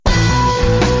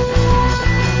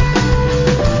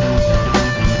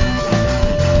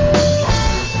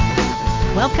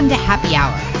Happy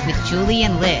Hour with Julie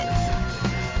and Liz.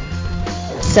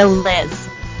 So, Liz.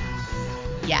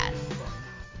 Yes.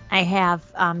 I have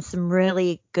some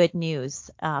really good news,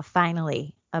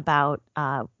 finally, about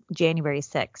January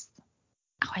 6th.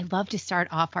 Oh, I love to start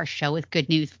off our show with good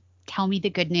news. Tell me the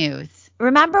good news.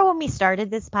 Remember when we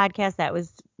started this podcast? That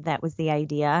was the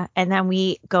idea. And then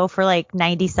we go for like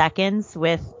 90 seconds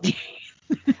with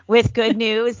good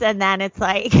news. And then it's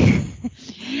like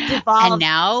devolves. And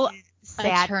now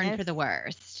sadness. A turn for the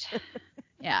worst.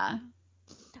 Yeah.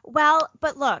 Well,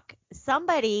 but look,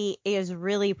 somebody is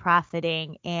really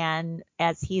profiting, and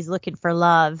as he's looking for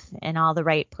love in all the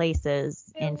right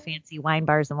places in fancy wine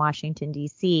bars in Washington,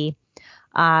 D.C.,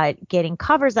 getting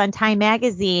covers on Time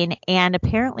Magazine and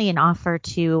apparently an offer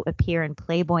to appear in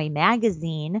Playboy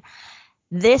Magazine.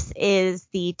 This is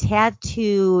the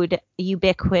tattooed,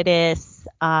 ubiquitous,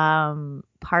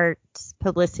 part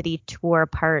publicity tour,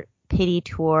 part pity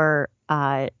tour,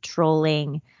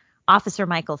 trolling Officer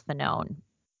Michael Fanone.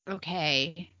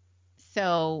 Okay.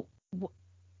 So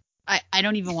I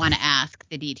don't even want to ask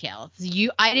the details.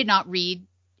 I did not read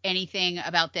anything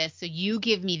about this, so you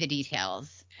give me the details.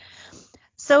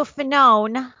 So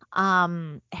Fanone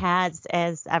has,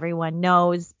 as everyone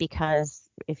knows, because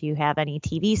if you have any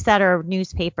TV set or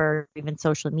newspaper, even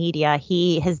social media,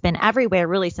 he has been everywhere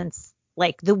really since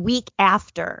like the week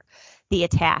after the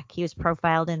attack. He was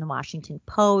profiled in the Washington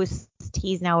Post.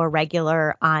 He's now a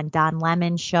regular on Don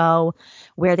Lemon's show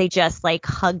where they just like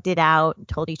hugged it out and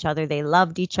told each other they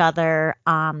loved each other.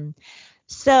 And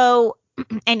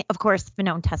of course,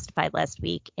 Fanone testified last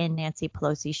week in Nancy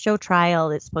Pelosi's show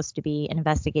trial. It's supposed to be an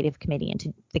investigative committee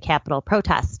into the Capitol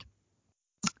protest.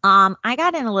 I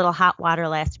got in a little hot water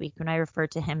last week when I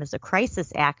referred to him as a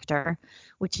crisis actor,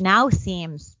 which now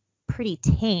seems pretty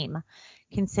tame,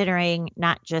 considering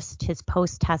not just his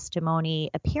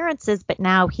post-testimony appearances, but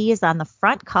now he is on the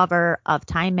front cover of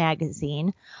Time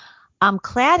Magazine,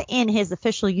 clad in his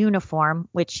official uniform,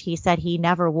 which he said he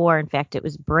never wore. In fact, it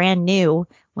was brand new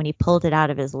when he pulled it out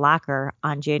of his locker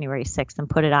on January 6th and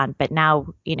put it on. But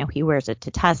now, he wears it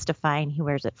to testify and he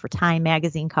wears it for Time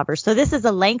Magazine covers. So this is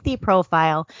a lengthy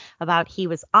profile about he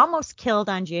was almost killed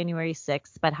on January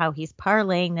 6th, but how he's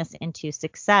parlaying this into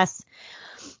success,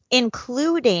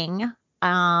 including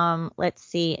let's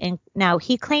see. And now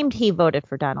he claimed he voted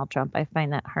for Donald Trump. I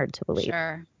find that hard to believe.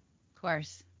 Sure. Of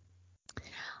course.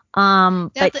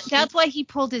 But that's why he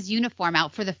pulled his uniform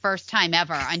out for the first time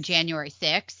ever on January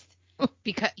 6th,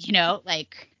 because,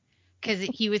 because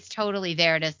he was totally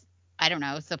there to, I don't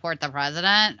know, support the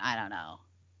president. I don't know.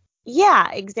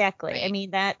 Yeah, exactly. Right. I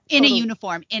mean, that in a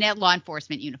uniform, in a law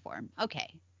enforcement uniform.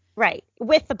 Okay. Right.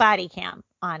 With the body cam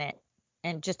on it,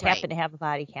 and just happened to have a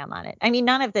body cam on it. I mean,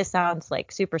 none of this sounds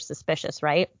like super suspicious,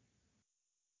 right?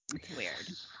 It's weird.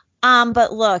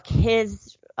 But look,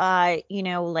 his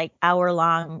like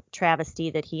hour-long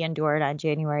travesty that he endured on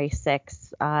January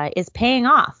 6th is paying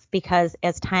off, because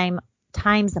as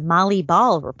Times Molly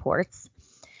Ball reports,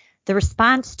 the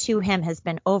response to him has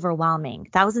been overwhelming.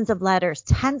 Thousands of letters,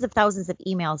 tens of thousands of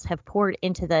emails have poured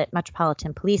into the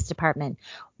Metropolitan Police Department.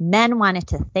 Men wanted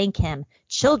to thank him.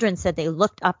 Children said they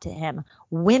looked up to him.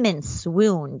 Women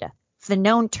swooned.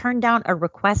 Fanone turned down a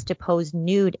request to pose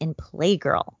nude in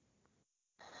Playgirl.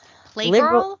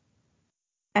 Playgirl?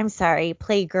 I'm sorry,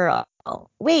 Playgirl.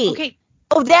 Wait. Okay.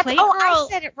 I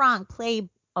said it wrong.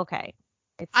 Okay.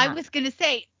 I was going to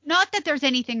say, not that there's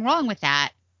anything wrong with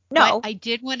that. No. But I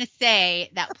did want to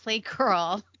say that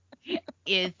Playgirl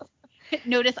is,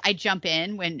 notice I jump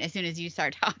in as soon as you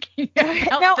start talking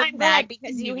about no, I'm glad,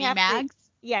 because you have mags.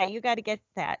 You got to get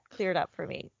that cleared up for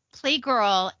me.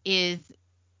 Playgirl is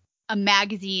a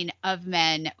magazine of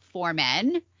men for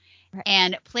men. Right.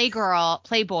 And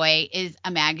Playboy is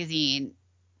a magazine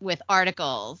with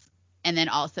articles and then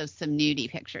also some nudie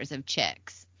pictures of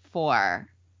chicks for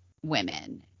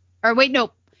women. Or wait,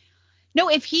 no,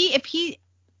 if he,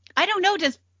 I don't know,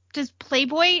 does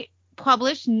Playboy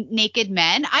publish naked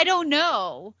men? I don't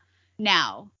know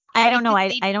now. I don't know.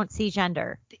 I don't see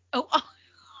gender. Oh.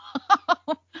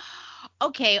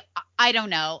 Okay, I don't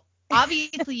know.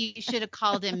 Obviously, you should have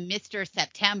called him Mr.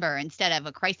 September instead of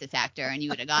a crisis actor, and you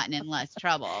would have gotten in less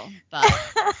trouble. But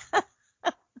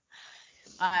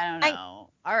I don't know.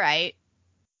 All right.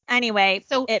 Anyway,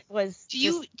 so it was. Do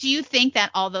you think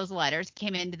that all those letters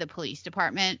came into the police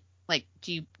department? Like,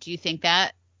 do you think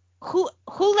that who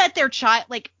let their child,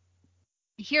 like?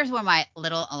 Here's where my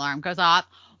little alarm goes off.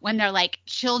 When they're like,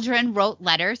 children wrote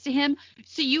letters to him.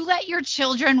 So you let your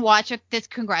children watch this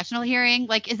congressional hearing?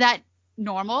 Like, is that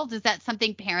normal? Is that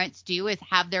something parents do, is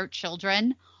have their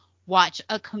children watch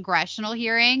a congressional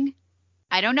hearing?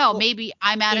 I don't know. Maybe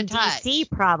I'm out of touch. In D.C.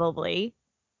 probably.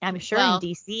 I'm sure in Well,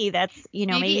 DC that's, maybe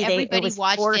maybe it everybody was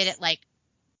watched it forced. at like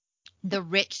the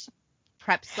rich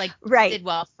preps, like Right,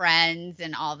 Sidwell Friends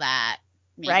and all that.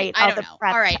 Maybe. right. I All don't the know.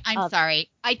 prep. All right. I'm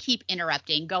sorry. I keep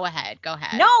interrupting. Go ahead. Go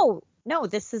ahead. No, no,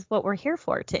 this is what we're here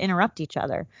for, to interrupt each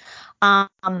other.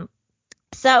 Um,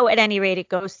 So at any rate, it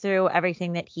goes through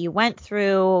everything that he went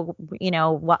through,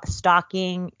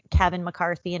 stalking Kevin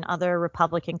McCarthy and other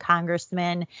Republican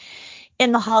congressmen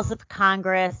in the halls of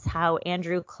Congress, how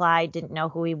Andrew Clyde didn't know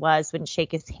who he was, wouldn't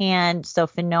shake his hand. So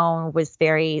Fanone was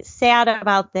very sad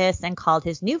about this and called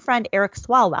his new friend Eric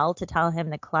Swalwell to tell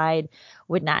him that Clyde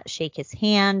would not shake his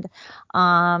hand.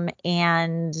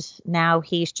 And now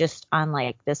he's just on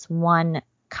like this one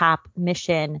cop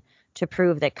mission to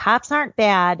prove that cops aren't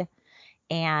bad,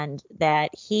 and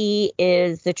that he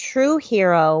is the true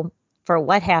hero for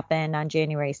what happened on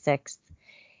January 6th.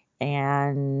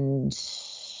 And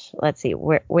let's see,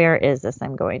 where is this?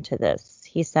 I'm going to this.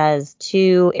 He says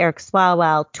to Eric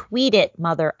Swalwell, tweet it,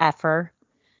 mother effer.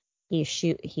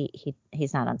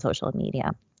 He's not on social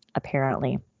media,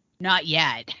 apparently. Not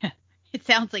yet. It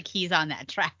sounds like he's on that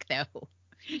track, though.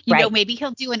 Right. Maybe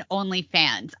he'll do an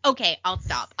OnlyFans. Okay, I'll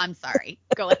stop. I'm sorry.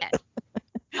 Go ahead.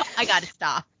 I got to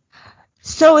stop.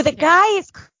 So the guy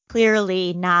is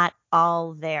clearly not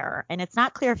all there, and it's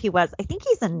not clear if he was. I think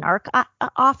he's a narc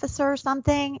officer or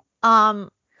something. But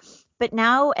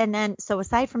now and then, so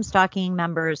aside from stalking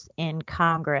members in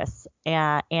Congress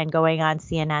and going on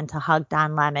CNN to hug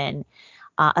Don Lemon,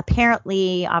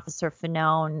 apparently Officer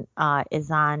Fanone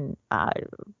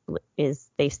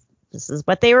this is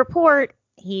what they report.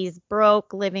 He's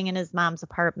broke, living in his mom's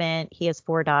apartment. He has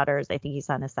 4 daughters. I think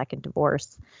he's on his second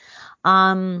divorce.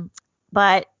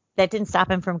 But that didn't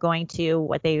stop him from going to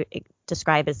what they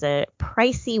describe as a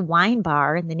pricey wine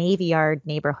bar in the Navy Yard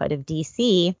neighborhood of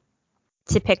D.C.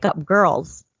 to pick up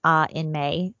girls in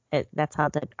May. That's how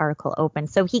the article opened.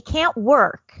 So he can't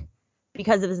work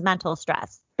because of his mental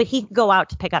stress, but he can go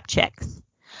out to pick up chicks.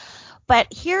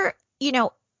 But here,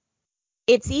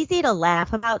 it's easy to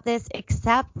laugh about this,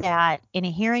 except that in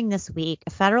a hearing this week, a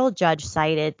federal judge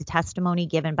cited the testimony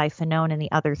given by Fanone and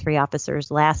the other 3 officers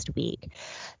last week,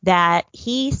 that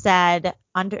he said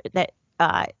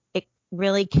it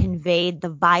really conveyed the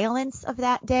violence of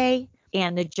that day.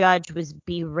 And the judge was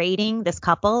berating this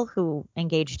couple who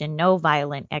engaged in no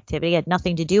violent activity, had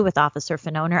nothing to do with Officer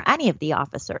Fanone or any of the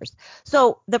officers.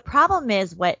 So the problem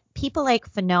is what people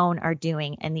like Fanone are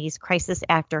doing and these crisis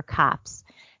actor cops.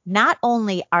 Not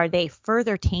only are they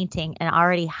further tainting an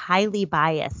already highly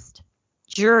biased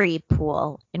jury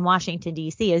pool in Washington,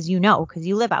 D.C., as you know, because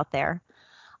you live out there,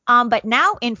 but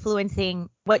now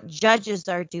influencing what judges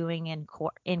are doing in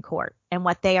court and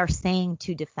what they are saying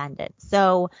to defendants.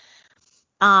 So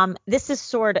this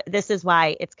is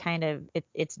why it's kind of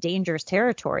it's dangerous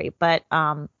territory. But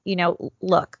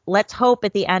look, let's hope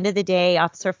at the end of the day,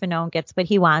 Officer Fanone gets what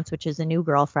he wants, which is a new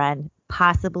girlfriend,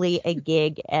 possibly a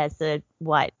gig as a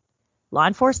law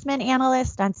enforcement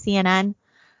analyst on CNN,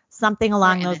 something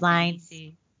along those lines.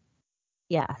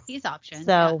 Yes, these options.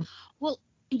 So, yeah.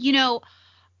 Well,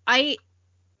 I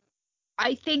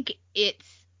think it's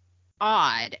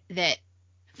odd that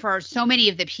for so many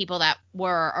of the people that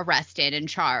were arrested and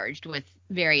charged with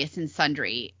various and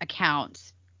sundry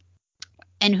accounts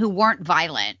and who weren't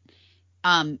violent,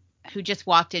 who just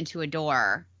walked into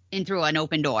through an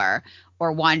open door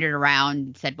or wandered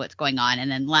around, said what's going on, and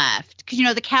then left.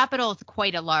 Because, the Capitol is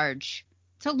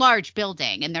it's a large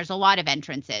building and there's a lot of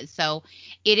entrances. So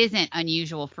it isn't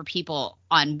unusual for people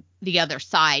on the other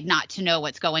side not to know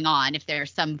what's going on. If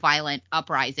there's some violent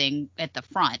uprising at the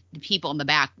front, the people in the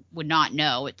back would not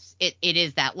know. It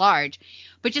is that large.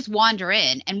 But just wander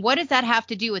in. And what does that have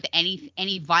to do with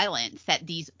any violence that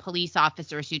these police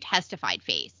officers who testified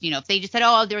faced? If they just said,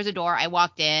 oh, there was a door, I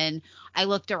walked in, I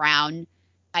looked around,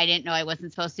 I didn't know I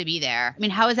wasn't supposed to be there. I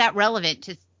mean, how is that relevant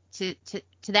to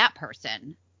that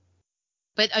person?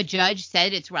 But a judge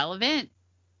said it's relevant.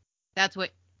 That's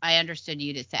what I understood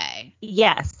you to say.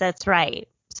 Yes, that's right.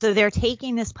 So they're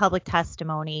taking this public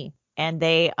testimony and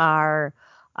they are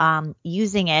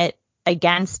using it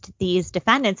against these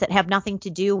defendants that have nothing to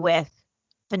do with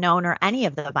Fanone or any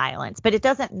of the violence. But it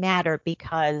doesn't matter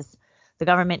because the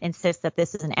government insists that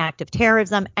this is an act of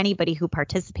terrorism. Anybody who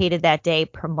participated that day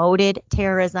promoted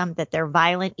terrorism, that they're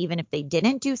violent, even if they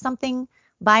didn't do something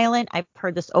violent. I've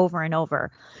heard this over and over.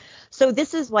 So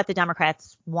this is what the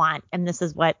Democrats want. And this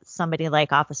is what somebody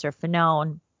like Officer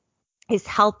Fanone is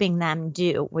helping them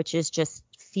do, which is just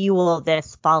fuel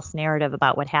this false narrative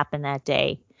about what happened that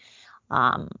day.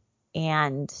 And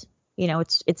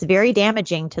it's very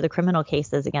damaging to the criminal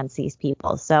cases against these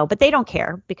people. So, but they don't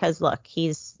care because look,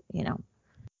 he's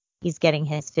he's getting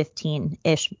his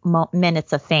 15-ish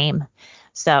minutes of fame.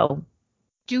 So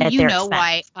do you know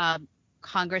why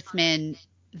Congressman,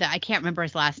 I can't remember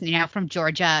his last name now, from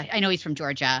Georgia? I know he's from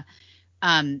Georgia.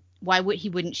 Why he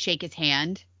wouldn't shake his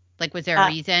hand? Like, was there a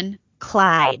reason?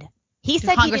 Clyde. He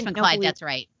said Congressman Clyde, that's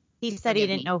right. He said he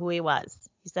didn't know who he was.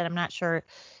 He said, I'm not sure.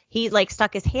 He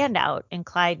stuck his hand out and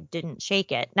Clyde didn't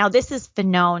shake it. Now, this is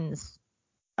Fanone's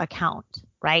account,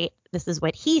 right? This is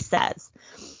what he says.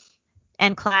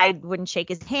 And Clyde wouldn't shake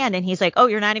his hand. And he's like, oh,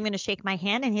 you're not even going to shake my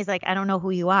hand? And he's like, I don't know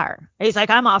who you are. And he's like,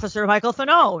 I'm Officer Michael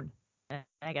Fanone. And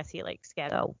I guess he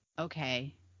scattered.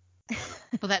 Okay.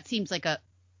 Well, that seems like that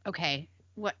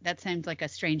sounds like a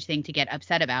strange thing to get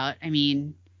upset about. I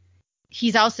mean,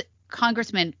 he's also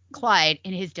Congressman Clyde,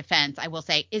 in his defense, I will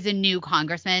say, is a new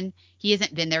congressman. He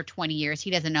hasn't been there 20 years.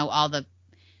 He doesn't know all the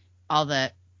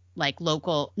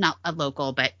local, not a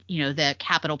local, but the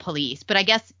Capitol Police. But I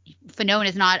guess Fanone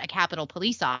is not a Capitol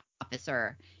Police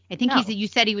officer. I think you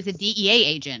said he was a DEA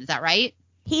agent. Is that right?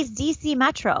 He's DC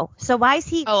Metro. So why is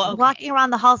he walking around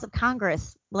the halls of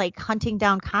Congress hunting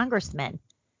down congressmen?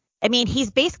 I mean,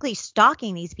 he's basically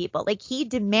stalking these people. He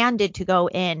demanded to go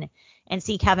in and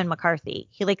see Kevin McCarthy.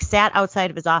 He sat outside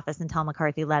of his office until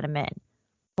McCarthy let him in.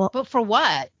 Well, but for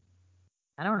what?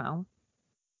 I don't know.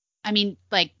 I mean,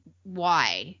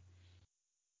 why?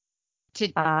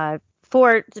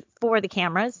 For the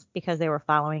cameras, because they were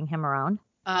following him around.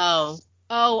 Oh,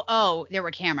 there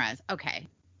were cameras. Okay.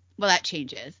 Well, that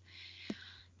changes.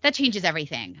 That changes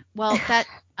everything. Well, that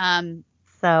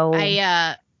so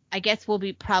I guess we'll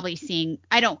be probably seeing.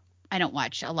 I don't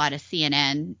watch a lot of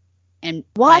CNN, and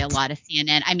by a lot of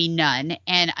CNN, I mean none.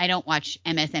 And I don't watch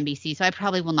MSNBC, so I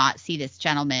probably will not see this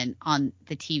gentleman on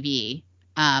the TV.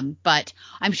 But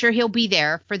I'm sure he'll be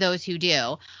there for those who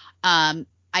do.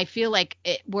 I feel like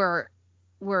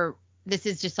this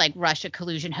is just like Russia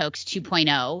collusion hoax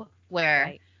 2.0,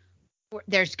 where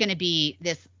there's going to be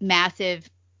this massive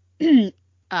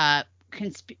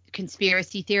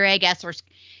conspiracy theory, I guess, or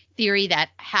theory that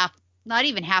not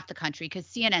even half the country, because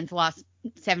CNN's lost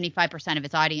 75% of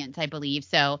its audience, I believe.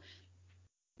 So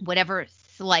whatever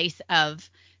slice of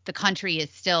the country is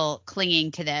still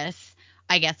clinging to this,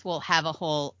 I guess we'll have a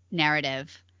whole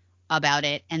narrative about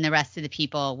it, and the rest of the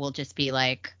people will just be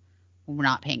like, we're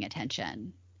not paying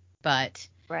attention. But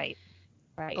right.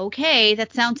 Okay,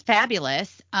 that sounds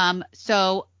fabulous.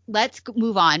 So let's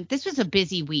move on. This was a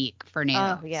busy week for news.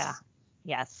 Oh, yeah.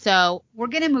 Yes. So we're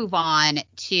going to move on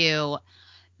to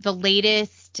the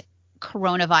latest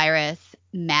coronavirus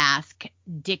mask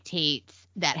dictates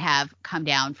that have come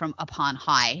down from upon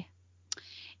high.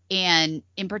 And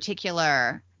in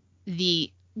particular,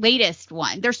 the latest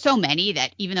one, there's so many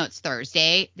that even though it's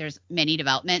Thursday, there's many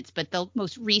developments, but the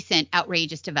most recent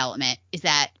outrageous development is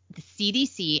that the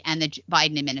CDC and the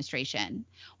Biden administration,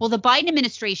 the Biden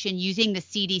administration, using the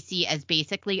CDC as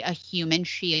basically a human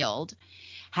shield,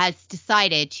 has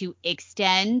decided to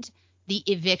extend the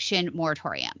eviction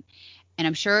moratorium. And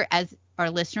I'm sure, as our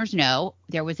listeners know,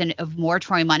 there was a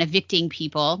moratorium on evicting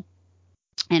people,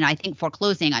 and I think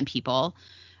foreclosing on people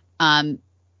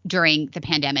during the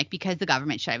pandemic, because the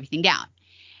government shut everything down.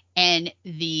 And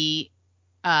the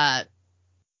Biden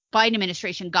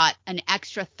administration got an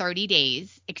extra 30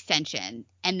 days extension,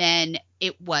 and then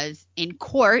it was in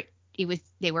court.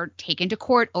 They were taken to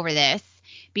court over this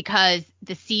because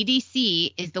the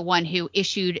CDC is the one who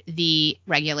issued the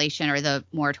regulation or the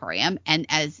moratorium. And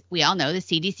as we all know, the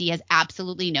CDC has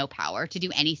absolutely no power to do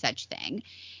any such thing.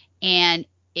 And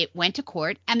it went to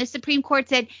court, and the Supreme Court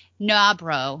said, nah,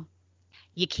 bro,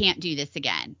 you can't do this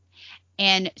again.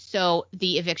 And so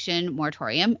the eviction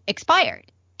moratorium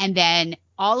expired. And then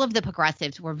all of the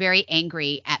progressives were very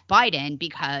angry at Biden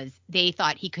because they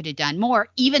thought he could have done more,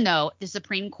 even though the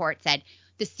Supreme Court said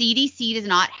the CDC does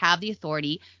not have the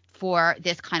authority for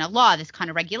this kind of law, this kind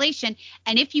of regulation.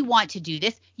 And if you want to do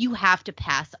this, you have to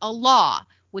pass a law,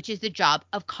 which is the job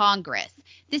of Congress.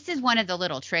 This is one of the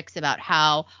little tricks about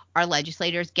how our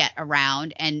legislators get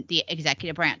around and the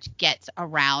executive branch gets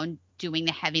around doing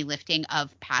the heavy lifting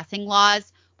of passing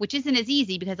laws, which isn't as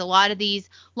easy because a lot of these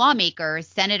lawmakers,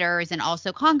 senators, and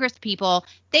also Congress people,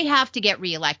 they have to get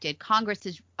reelected. Congress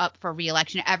is up for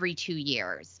reelection every 2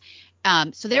 years.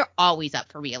 So they're always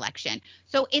up for reelection.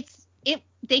 So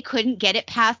they couldn't get it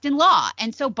passed in law.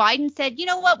 And so Biden said, you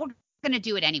know what, we're going to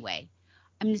do it anyway.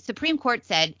 I mean, the Supreme Court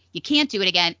said you can't do it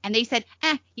again. And they said,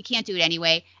 you can't do it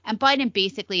anyway. And Biden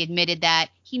basically admitted that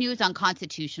he knew it was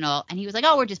unconstitutional. And he was like,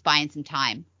 oh, we're just buying some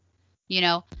time.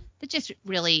 That just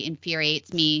really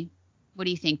infuriates me. What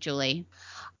do you think, Julie?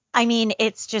 I mean,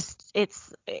 the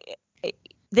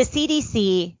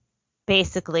CDC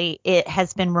basically, it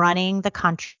has been running the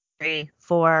country country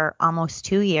for almost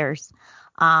 2 years.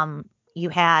 You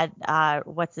had,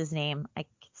 what's his name? I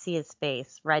can see his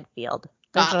face, Redfield.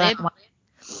 Gottlieb?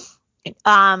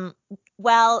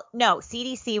 Well, no,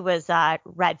 CDC was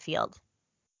Redfield.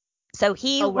 So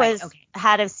he was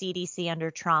head of CDC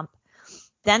under Trump.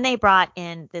 Then they brought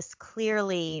in this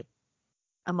clearly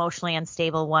emotionally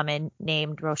unstable woman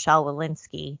named Rochelle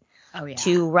Walensky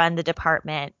to run the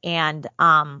department. And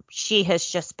she has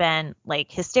just been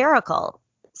like hysterical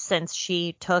since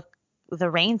she took the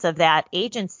reins of that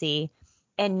agency.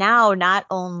 And now not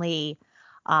only,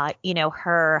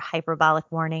 her hyperbolic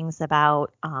warnings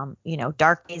about,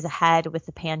 dark days ahead with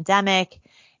the pandemic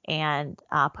and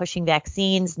pushing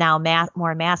vaccines, now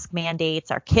more mask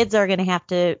mandates. Our kids are going to have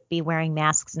to be wearing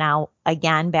masks now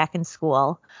again back in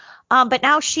school. But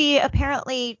now she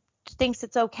apparently thinks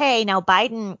it's okay. Now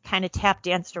Biden kind of tap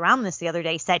danced around this the other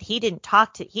day, said he didn't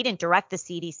direct the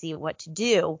CDC what to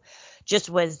do, just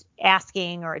was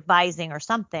asking or advising or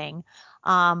something.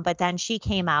 But then she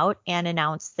came out and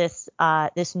announced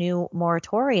this new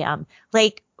moratorium.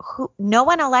 Like no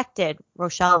one elected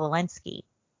Rochelle Walensky.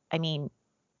 I mean,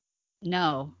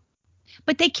 no.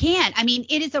 But they can't. I mean,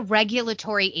 it is a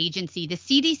regulatory agency. The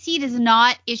CDC does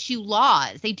not issue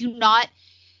laws. They do not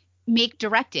make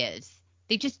directives.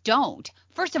 They just don't.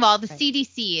 First of all, the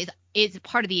CDC is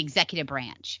part of the executive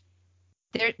branch.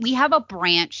 We have a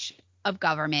branch of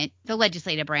government, the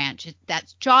legislative branch.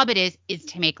 That's job it is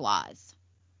to make laws.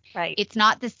 Right. It's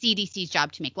not the CDC's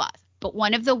job to make laws. But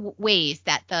one of the ways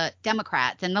that the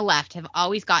Democrats and the left have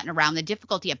always gotten around the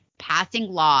difficulty of passing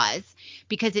laws,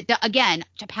 because again,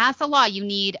 to pass a law, you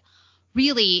need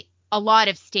really a lot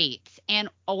of states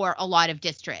or a lot of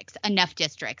districts, enough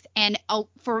districts. And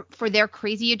for their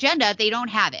crazy agenda, they don't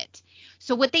have it.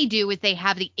 So what they do is they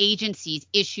have the agencies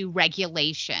issue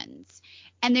regulations.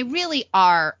 And they really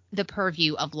are the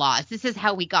purview of laws. This is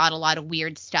how we got a lot of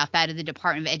weird stuff out of the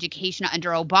Department of Education under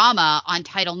Obama on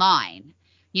Title IX,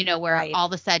 where all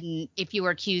of a sudden, if you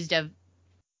were accused of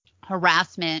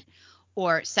harassment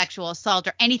or sexual assault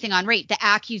or anything on rape, the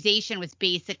accusation was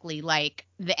basically like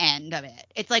the end of it.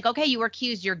 It's like, okay, you were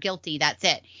accused, you're guilty, that's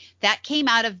it. That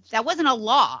wasn't a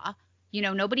law.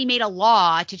 Nobody made a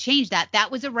law to change that. That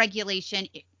was a regulation,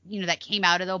 that came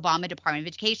out of the Obama Department of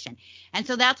Education. And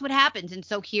so that's what happens. And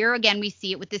so here again, we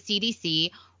see it with the CDC.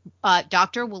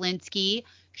 Dr. Walensky,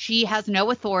 she has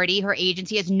no authority. Her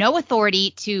agency has no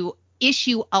authority to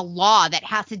issue a law that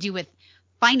has to do with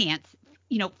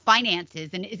finances,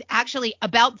 and is actually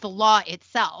about the law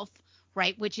itself,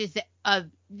 right? Which is that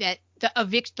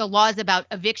the laws about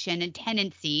eviction and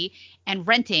tenancy and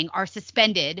renting are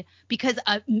suspended because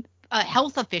a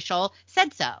health official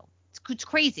said so. It's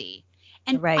crazy.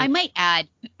 And I might add,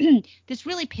 this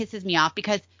really pisses me off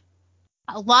because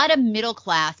a lot of middle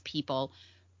class people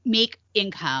make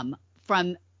income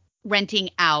from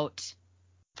renting out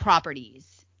properties.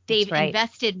 They've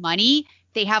invested money.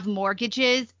 They have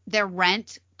mortgages. The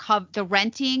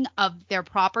renting of their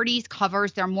properties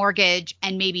covers their mortgage,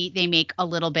 and maybe they make a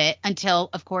little bit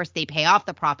until, of course, they pay off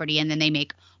the property and then they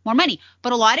make more money.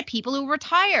 But a lot of people who are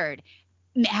retired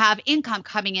have income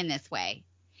coming in this way.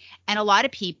 And a lot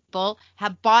of people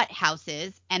have bought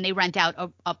houses and they rent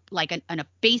out a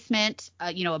basement,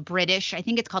 a British, I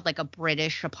think it's called like a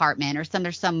British apartment or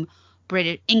there's some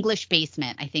British English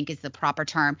basement, I think is the proper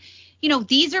term.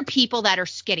 These are people that are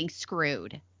getting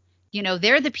screwed.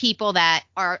 They're the people that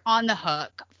are on the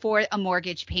hook for a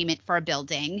mortgage payment for a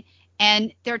building,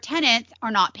 and their tenants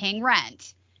are not paying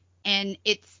rent. And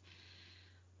it's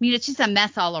just a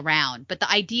mess all around. But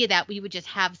the idea that we would just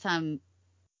have some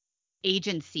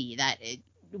agency that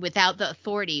without the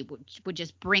authority would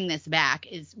just bring this back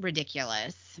is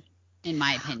ridiculous, in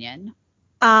my opinion.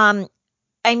 The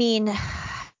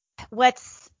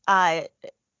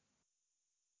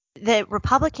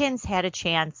Republicans had a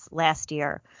chance last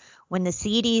year when the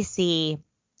CDC,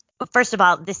 first of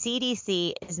all, the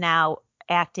CDC is now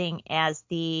acting as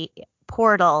the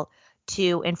portal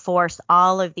to enforce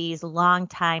all of these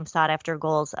long-time sought-after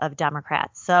goals of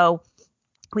Democrats. So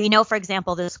we know, for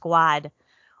example, the Squad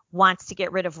wants to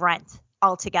get rid of rent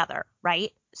altogether,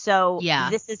 right? So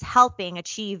This is helping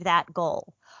achieve that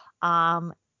goal.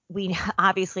 We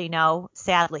obviously know,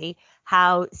 sadly,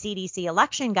 how CDC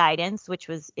election guidance, which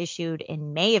was issued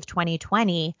in May of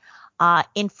 2020,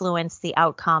 influenced the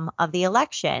outcome of the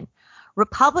election.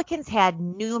 Republicans had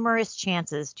numerous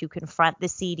chances to confront the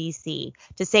CDC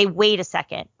to say, wait a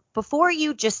second, before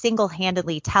you just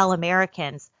single-handedly tell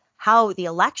Americans how the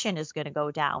election is going to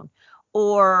go down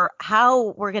or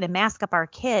how we're going to mask up our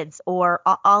kids or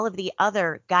all of the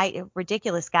other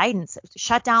ridiculous guidance,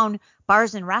 shut down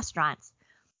bars and restaurants.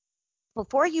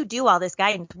 before you do all this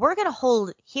guidance, we're going to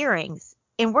hold hearings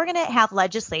and we're going to have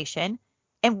legislation,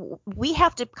 and we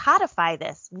have to codify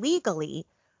this legally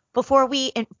before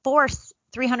we enforce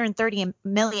 330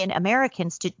 million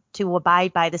Americans to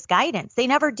abide by this guidance. They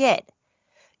never did,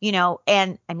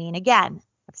 and I mean, again,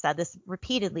 I've said this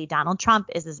repeatedly, Donald Trump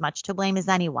is as much to blame as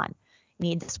anyone. I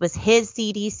mean, this was his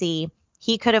CDC.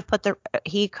 He could have put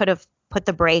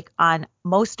the brake on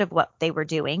most of what they were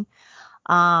doing.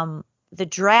 The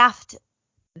draft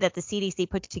that the CDC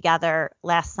put together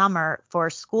last summer for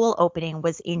school opening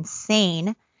was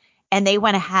insane, and they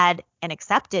went ahead and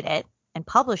accepted it and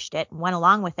published it and went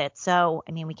along with it. So,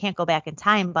 I mean, we can't go back in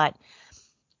time, but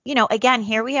again,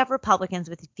 here we have Republicans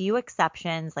with few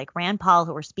exceptions like Rand Paul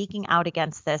who are speaking out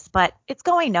against this, but it's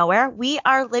going nowhere. We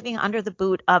are living under the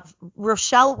boot of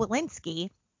Rochelle Walensky,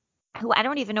 who I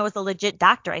don't even know is a legit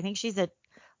doctor. I think she's a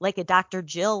Dr.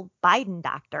 Jill Biden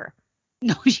doctor.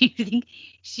 No,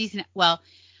 she's not. Well,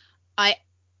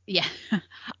 yeah,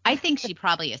 I think she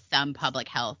probably has some public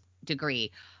health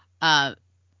degree.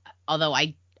 Although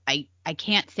I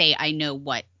can't say I know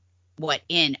what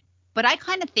in, but I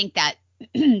kind of think that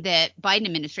the Biden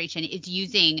administration is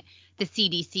using the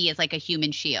CDC as like a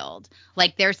human shield.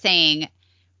 Like they're saying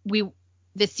the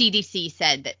CDC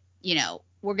said that,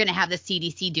 we're going to have the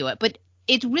CDC do it, but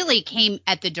it really came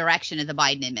at the direction of the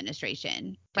Biden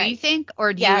administration. Do you think,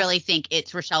 or do you really think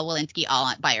it's Rochelle Walensky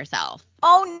all by herself?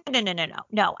 Oh,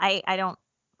 no. I don't.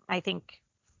 I think,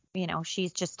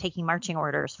 she's just taking marching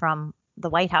orders from the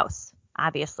White House,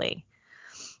 obviously.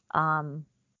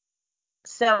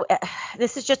 So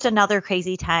this is just another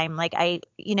crazy time. Like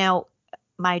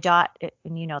my daughter,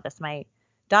 and this, my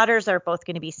daughters are both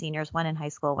going to be seniors, one in high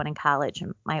school, one in college.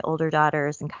 And my older daughter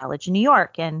is in college in New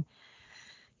York. And,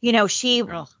 she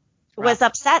was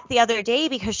upset the other day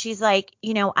because she's like,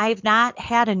 I've not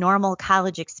had a normal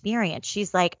college experience.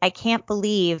 She's like, I can't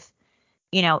believe,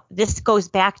 this goes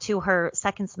back to her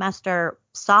second semester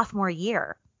sophomore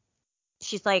year.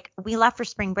 She's like, we left for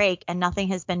spring break and nothing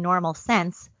has been normal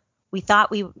since. We thought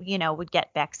we, would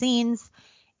get vaccines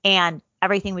and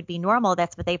everything would be normal.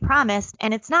 That's what they promised.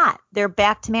 And it's not. They're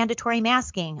back to mandatory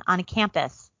masking on a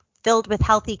campus filled with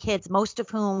healthy kids, most of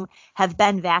whom have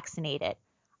been vaccinated.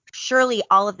 Surely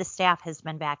all of the staff has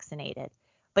been vaccinated.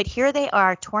 But here they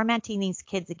are tormenting these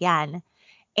kids again.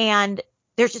 And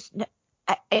there's just,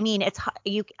 I mean,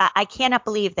 I cannot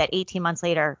believe that 18 months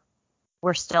later,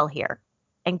 we're still here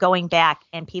and going back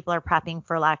and people are prepping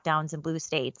for lockdowns in blue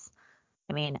states.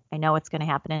 I mean, I know it's going to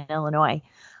happen in Illinois.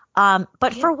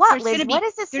 But for what, Liz? What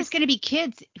is this? There's going to be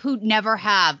kids who never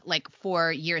have like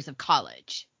 4 years of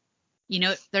college.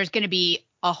 There's going to be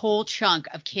a whole chunk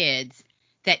of kids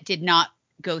that did not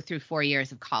go through 4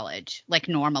 years of collage like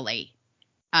normally.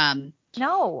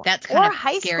 No, that's kind of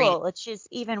high scary. School, which is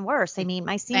even worse. I mean,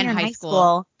 my senior in high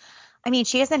school. I mean,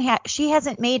 she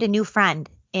hasn't made a new friend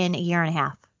in a year and a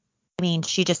half. I mean,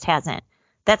 she just hasn't.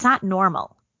 That's not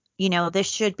normal. This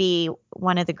should be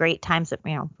one of the great times that,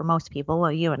 for most people,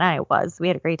 well, you and I we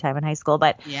had a great time in high school,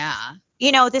 but yeah,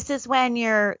 this is when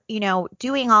you're,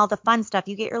 doing all the fun stuff.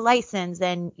 You get your license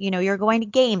and, you're going to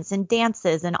games and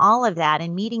dances and all of that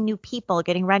and meeting new people,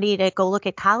 getting ready to go look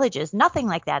at colleges. Nothing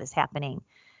like that is happening,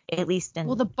 at least in.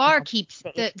 Well, the bar keeps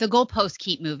the goalposts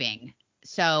keep moving.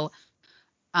 So,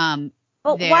 but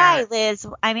why, Liz?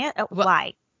 I mean,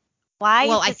 why? Why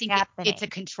is this happening? It's a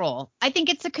control. I think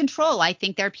it's a control. I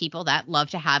think there are people that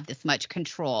love to have this much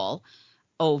control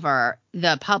over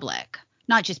the public,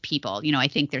 not just people. I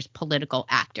think there's political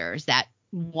actors that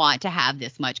want to have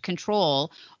this much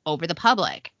control over the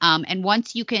public. And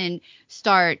once you can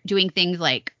start doing things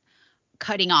like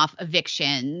cutting off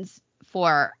evictions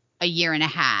for a year and a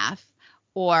half,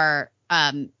 or,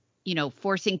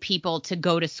 forcing people to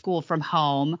go to school from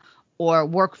home or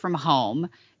work from home,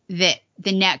 that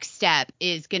the next step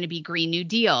is going to be Green New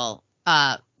Deal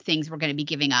things we're going to be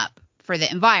giving up for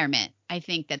the environment. I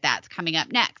think that that's coming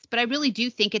up next. But I really do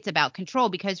think it's about control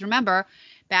because remember,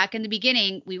 back in the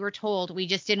beginning, we were told we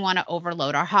just didn't want to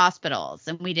overload our hospitals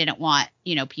and we didn't want,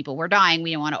 people were dying.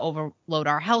 We didn't want to overload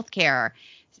our healthcare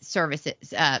services,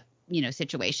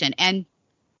 situation. And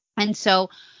so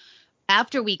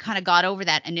after we kind of got over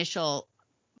that initial,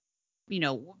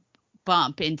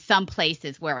 bump in some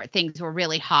places where things were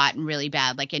really hot and really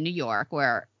bad, like in New York,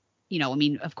 where,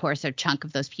 of course, a chunk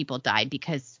of those people died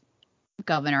because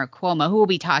Governor Cuomo, who we'll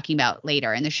be talking about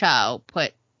later in the show,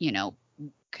 put,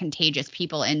 contagious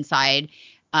people inside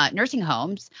nursing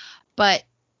homes. But,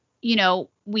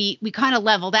 we kind of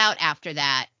leveled out after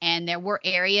that. And there were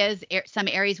some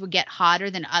areas would get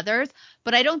hotter than others.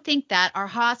 But I don't think that our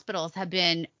hospitals have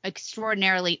been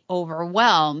extraordinarily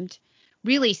overwhelmed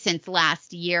really since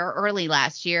last year, early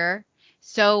last year.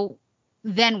 So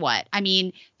then what? I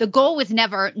mean, the goal was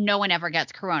never no one ever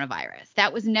gets coronavirus.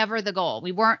 That was never the goal.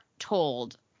 We weren't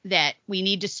told that we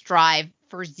need to strive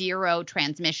for zero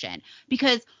transmission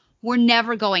because we're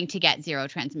never going to get zero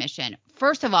transmission.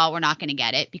 First of all, we're not going to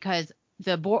get it because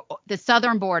the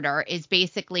southern border is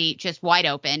basically just wide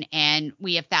open, and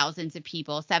we have thousands of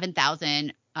people,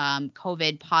 7,000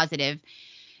 COVID positive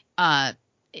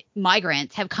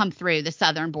migrants have come through the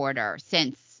southern border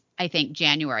since I think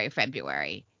January,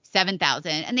 February.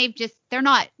 7,000, and they're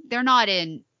not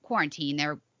in quarantine.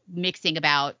 They're mixing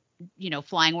about,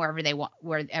 flying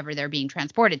wherever they're being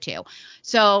transported to.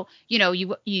 So,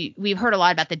 we've heard a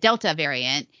lot about the Delta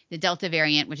variant,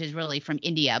 which is really from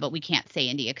India, but we can't say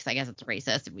India because I guess it's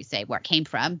racist if we say where it came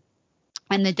from.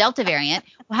 And the Delta variant,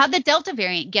 well, how'd the Delta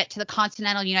variant get to the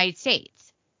continental United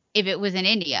States if it was in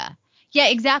India? Yeah,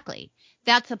 exactly.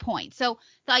 That's the point. So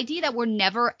the idea that we're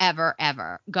never, ever,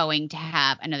 ever going to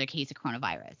have another case of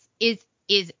coronavirus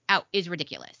is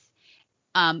ridiculous.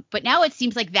 But now it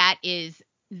seems like that is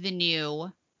the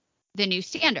new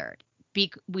standard.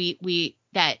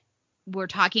 That we're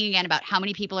talking again about how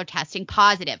many people are testing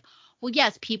positive. Well,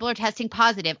 yes, people are testing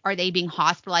positive. Are they being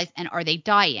hospitalized and are they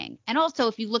dying? And also,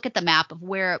 if you look at the map of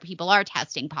where people are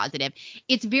testing positive,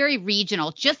 it's very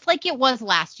regional, just like it was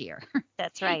last year.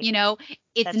 That's right.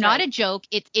 It's That's not right. a joke.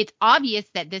 It's obvious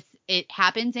that it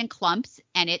happens in clumps,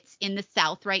 and it's in the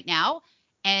South right now,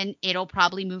 and it'll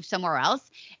probably move somewhere else.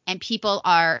 And people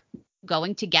are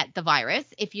going to get the virus.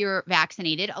 If you're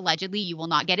vaccinated, allegedly, you will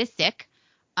not get as sick.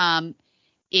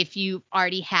 If you've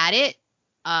already had it,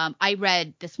 I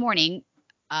read this morning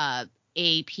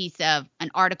a piece of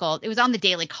an article. It was on the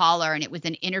Daily Caller, and it was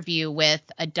an interview with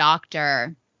a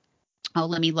doctor. Oh,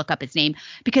 let me look up his name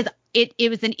because it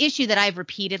was an issue that I've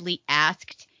repeatedly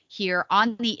asked here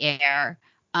on the air,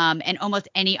 and almost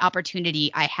any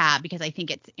opportunity I have, because I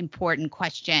think it's an important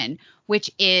question,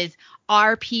 which is,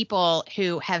 are people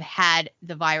who have had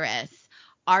the virus,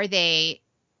 are they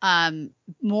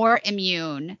more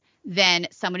immune than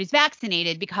someone who's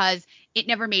vaccinated? Because it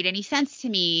never made any sense to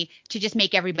me to just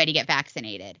make everybody get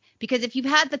vaccinated. Because if you've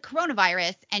had the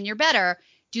coronavirus and you're better,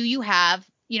 do you have,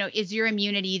 is your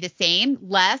immunity the same,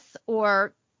 less,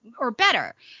 or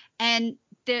better? And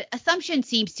the assumption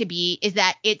seems to be is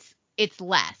that it's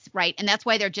less, right? And that's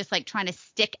why they're just like trying to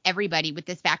stick everybody with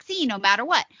this vaccine no matter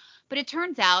what. But it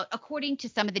turns out, according to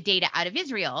some of the data out of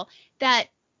Israel, that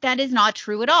is not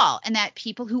true at all, and that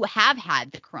people who have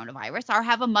had the coronavirus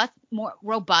have a much more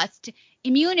robust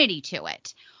immunity to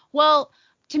it. Well,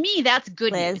 to me, that's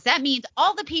good news. That means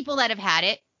all the people that have had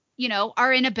it,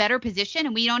 are in a better position,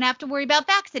 and we don't have to worry about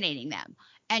vaccinating them.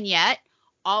 And yet,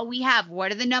 all we have,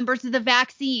 what are the numbers of the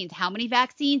vaccines? How many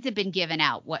vaccines have been given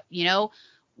out? What,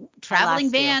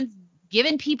 traveling vans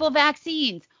giving people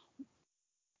vaccines.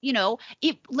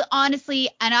 It honestly,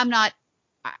 and I'm not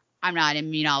an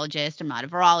immunologist, I'm not a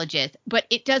virologist, but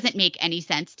it doesn't make any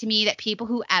sense to me that people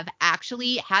who have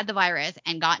actually had the virus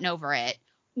and gotten over it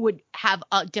would have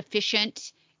a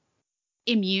deficient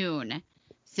immune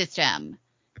system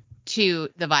to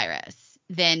the virus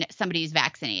than somebody who's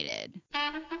vaccinated.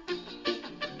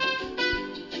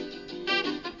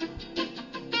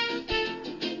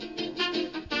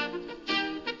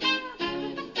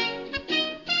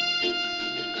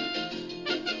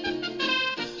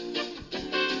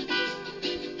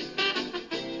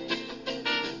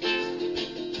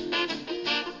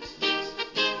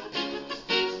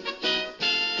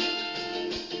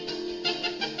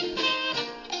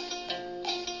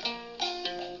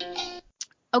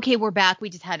 Okay, we're back. We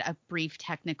just had a brief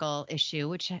technical issue,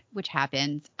 which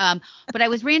happens. But I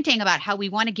was ranting about how we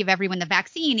want to give everyone the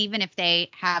vaccine, even if they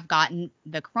have gotten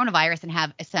the coronavirus and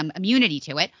have some immunity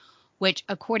to it, which,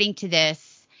 according to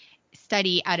this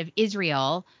study out of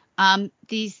Israel,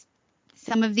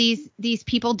 some of these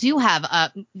people do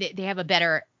have they have a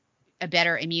better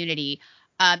immunity.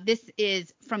 This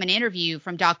is from an interview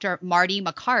from Dr. Marty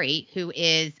Makary, who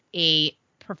is a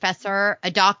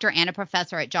doctor and a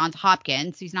professor at Johns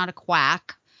Hopkins. He's not a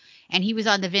quack. And he was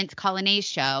on the Vince Coglianese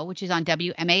show, which is on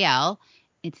WMAL.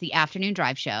 It's the afternoon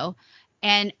drive show.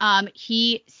 And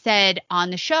he said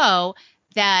on the show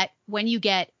that when you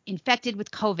get infected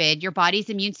with COVID, your body's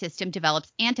immune system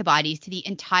develops antibodies to the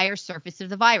entire surface of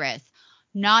the virus,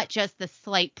 not just the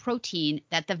slight protein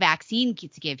that the vaccine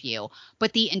gets to give you,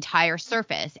 but the entire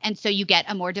surface. And so you get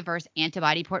a more diverse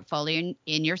antibody portfolio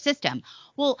in your system.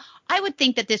 Well, I would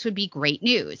think that this would be great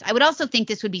news. I would also think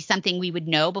this would be something we would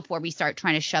know before we start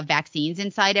trying to shove vaccines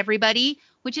inside everybody,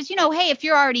 which is, hey, if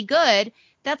you're already good,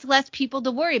 that's less people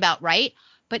to worry about, right?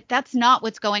 But that's not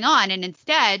what's going on. And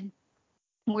instead,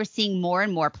 we're seeing more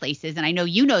and more places, and I know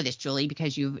you know this, Julie,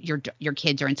 because your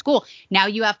kids are in school. Now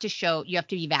you have to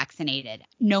be vaccinated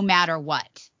no matter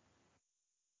what.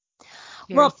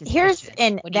 Well,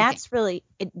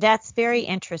 that's very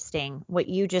interesting what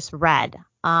you just read.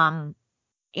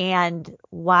 And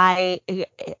why,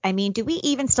 I mean, do we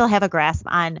even still have a grasp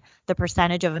on the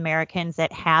percentage of Americans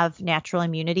that have natural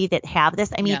immunity that have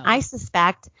this? I mean, No. I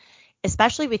suspect,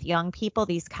 especially with young people,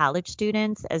 these college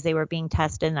students, as they were being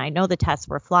tested, and I know the tests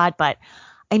were flawed, but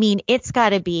I mean, it's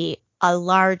got to be a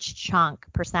large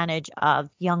percentage of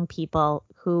young people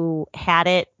who had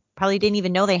it, probably didn't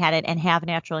even know they had it, and have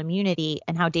natural immunity,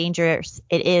 and how dangerous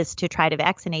it is to try to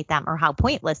vaccinate them, or how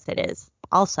pointless it is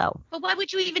also. But why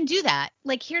would you even do that?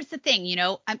 Like, here's the thing,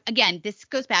 again, this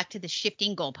goes back to the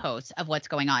shifting goalposts of what's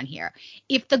going on here.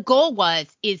 If the goal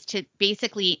is to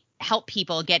basically help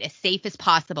people get as safe as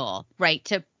possible, right,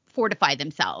 to fortify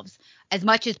themselves as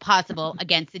much as possible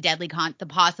against the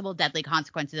possible deadly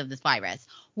consequences of this virus,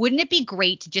 wouldn't it be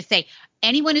great to just say,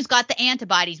 anyone who's got the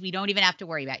antibodies, we don't even have to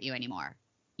worry about you anymore?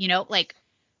 Like,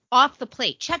 off the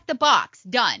plate, check the box,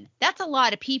 done. That's a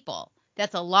lot of people.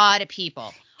 It's a lot.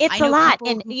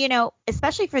 And,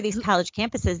 especially for these college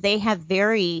campuses, they have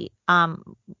very,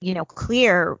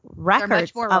 clear records. They're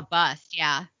much more robust,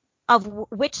 yeah. Of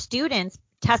which students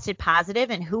tested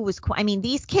positive and who was, I mean,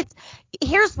 these kids,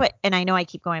 and I know I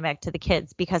keep going back to the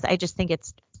kids because I just think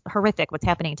it's horrific what's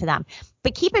happening to them.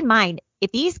 But keep in mind,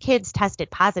 if these kids tested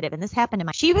positive, and this happened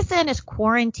she was in a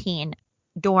quarantine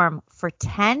dorm for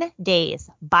 10 days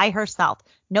by herself.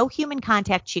 No human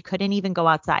contact. She couldn't even go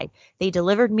outside. They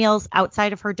delivered meals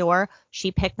outside of her door.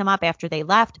 She picked them up after they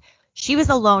left. She was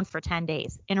alone for 10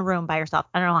 days in a room by herself.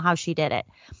 I don't know how she did it.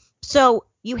 So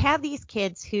you have these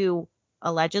kids who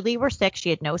allegedly were sick. She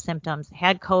had no symptoms,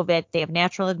 had COVID. They have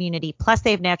natural immunity. Plus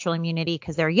they have natural immunity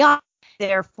because they're young.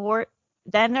 Therefore,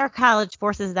 then their college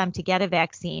forces them to get a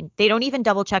vaccine. They don't even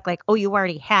double check like, oh, you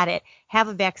already had it, have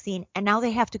a vaccine. And now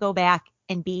they have to go back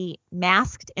and be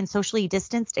masked and socially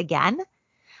distanced again.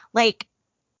 Like,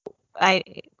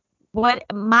 what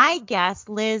my guess,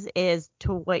 Liz, is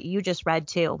to what you just read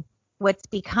too. What's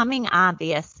becoming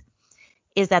obvious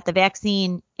is that the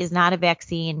vaccine is not a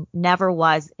vaccine, never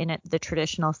was in the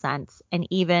traditional sense. And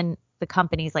even the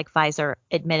companies like Pfizer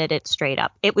admitted it straight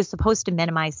up. It was supposed to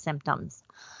minimize symptoms.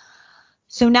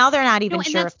 So now they're not even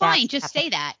sure if that's fine. Just say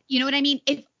that. You know what I mean?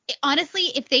 Honestly,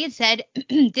 if they had said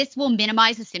this will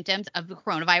minimize the symptoms of the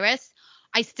coronavirus,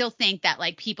 I still think that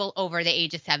like people over the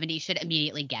age of 70 should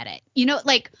immediately get it.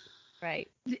 Right.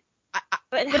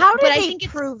 But how do they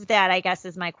prove that, I guess,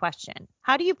 is my question.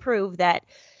 How do you prove that,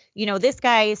 this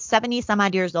guy is 70 some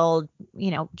odd years old,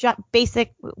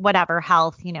 basic whatever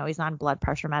health, he's on blood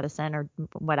pressure medicine or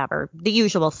whatever, the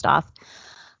usual stuff.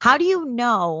 How do you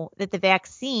know that the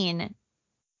vaccine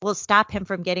will stop him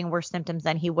from getting worse symptoms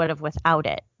than he would have without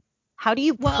it? How do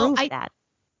you prove that?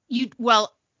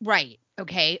 Right.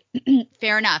 Okay.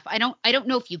 Fair enough. I don't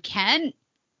know if you can,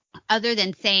 other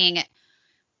than saying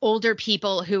older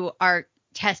people who are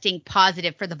testing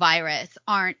positive for the virus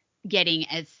aren't getting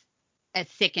as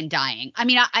sick and dying. I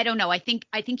mean, I don't know. I think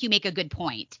you make a good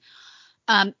point.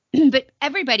 But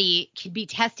everybody can be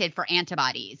tested for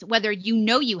antibodies, whether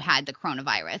you had the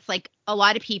coronavirus. Like a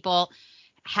lot of people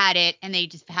had it and they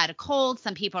just had a cold.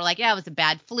 Some people are like, yeah, it was a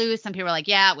bad flu. Some people are like,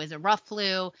 yeah, it was a rough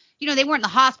flu. They weren't in the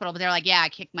hospital, but they're like, yeah, I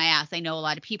kicked my ass. I know a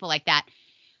lot of people like that.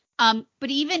 But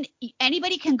even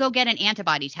anybody can go get an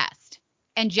antibody test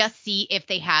and just see if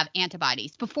they have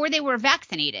antibodies before they were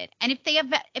vaccinated. And if they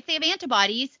have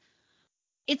antibodies,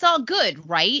 it's all good,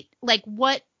 right? Like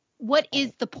what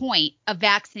is the point of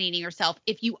vaccinating yourself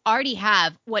if you already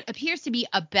have what appears to be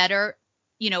a better,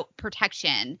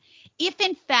 protection? If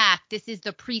in fact this is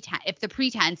the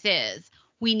pretense is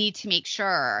we need to make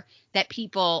sure that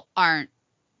people aren't,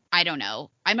 I don't know.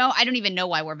 I don't even know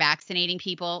why we're vaccinating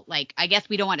people. Like, I guess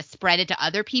we don't want to spread it to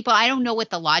other people. I don't know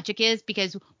what the logic is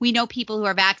because we know people who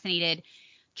are vaccinated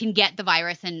can get the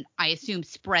virus and I assume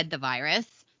spread the virus.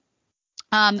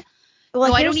 Well,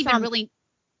 so I don't even really.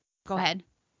 Go ahead.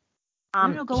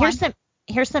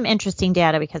 Here's some interesting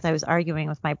data because I was arguing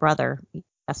with my brother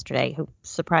yesterday, who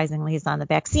surprisingly is on the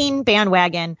vaccine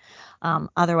bandwagon.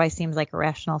 Otherwise seems like a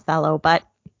rational fellow. But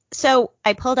so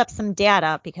I pulled up some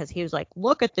data because he was like,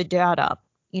 look at the data.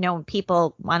 When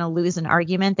people want to lose an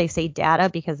argument, they say data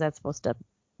because that's supposed to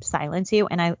silence you.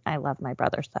 And I love my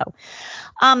brother. So,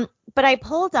 but I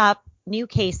pulled up new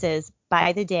cases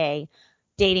by the day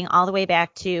dating all the way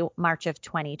back to March of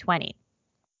 2020.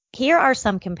 Here are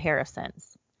some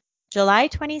comparisons. July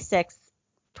 26,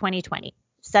 2020,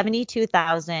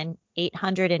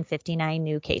 72,859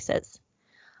 new cases.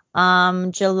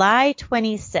 July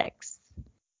 26,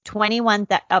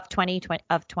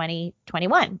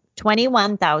 2021,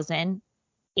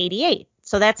 21,088.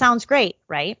 So that sounds great,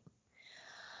 right?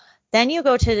 Then you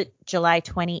go to July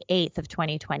 28th of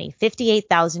 2020,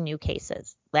 58,000 new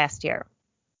cases last year.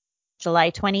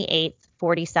 July 28th,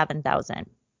 47,000.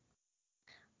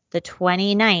 The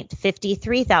 29th,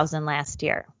 53,000 last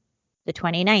year. The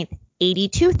 29th,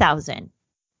 82,000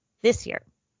 this year.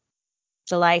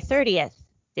 July 30th,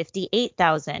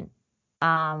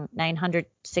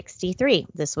 58,963.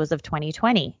 This was of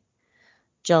 2020.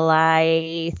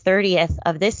 July 30th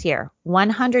of this year,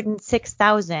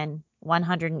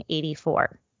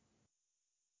 106,184.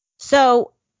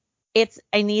 So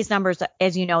and these numbers,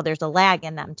 as you know, there's a lag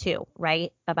in them too,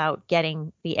 right? About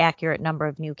getting the accurate number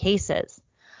of new cases.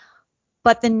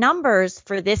 But the numbers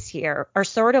for this year are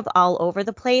sort of all over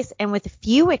the place. And with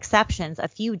few exceptions, a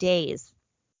few days,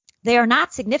 they are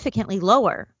not significantly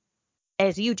lower,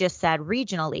 as you just said,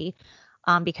 regionally,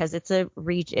 because it's a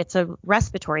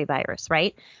respiratory virus,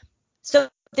 right? So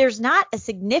there's not a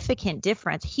significant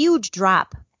difference, huge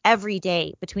drop every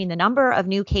day between the number of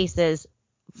new cases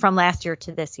from last year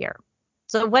to this year.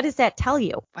 So what does that tell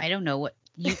you? I don't know what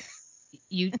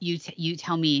you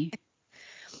tell me.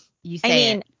 You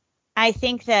say it. I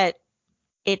think that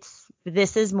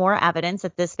this is more evidence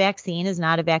that this vaccine is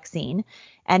not a vaccine,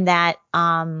 and that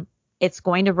it's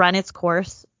going to run its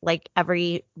course like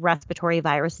every respiratory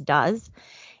virus does.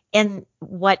 And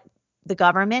what the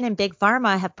government and big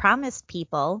pharma have promised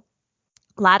people,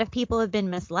 a lot of people have been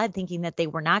misled thinking that they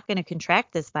were not going to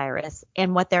contract this virus.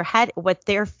 And what their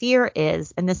fear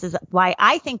is, and this is why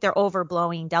I think they're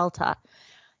overblowing Delta,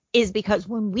 is because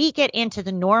when we get into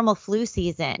the normal flu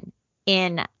season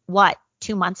in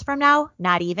 2 months from now,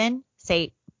 not even,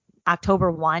 say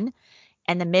October 1,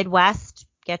 and the Midwest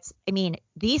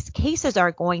these cases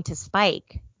are going to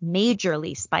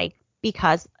majorly spike,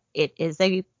 because it is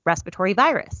a respiratory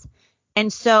virus.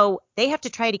 And so they have to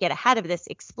try to get ahead of this,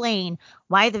 explain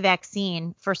why the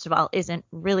vaccine, first of all, isn't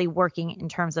really working in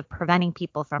terms of preventing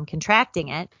people from contracting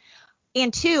it.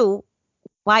 And two,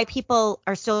 why people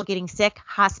are still getting sick,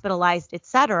 hospitalized, et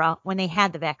cetera, when they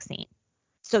had the vaccine.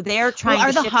 So they're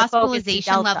trying to shift the focus to Delta.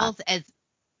 Are the hospitalization levels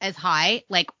as high?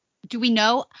 Like, do we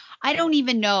know? I don't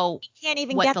even know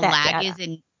what the lag is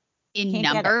in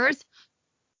numbers.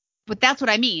 But that's what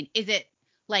I mean. Is it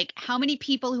like how many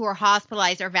people who are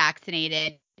hospitalized are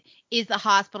vaccinated? Is the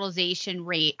hospitalization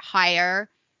rate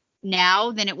higher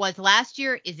now than it was last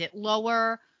year? Is it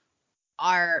lower?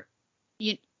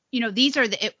 These are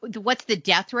what's the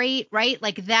death rate, right?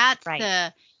 Like that's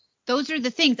right. Those are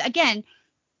the things, again,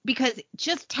 because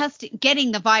just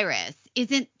getting the virus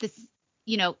isn't this,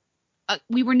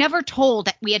 we were never told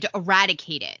that we had to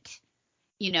eradicate it,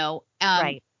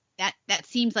 right. That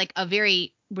seems like a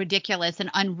very ridiculous and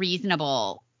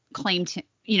unreasonable claim to,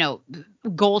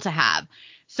 goal to have.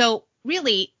 So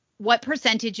really, what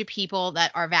percentage of people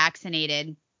that are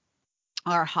vaccinated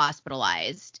are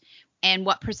hospitalized, and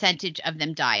what percentage of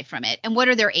them die from it, and what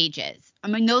are their ages? I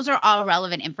mean, those are all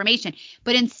relevant information.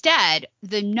 But instead,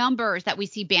 the numbers that we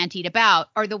see bandied about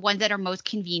are the ones that are most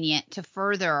convenient to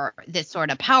further this sort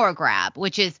of power grab,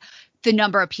 which is the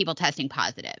number of people testing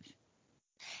positive.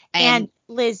 And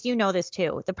Liz, you know this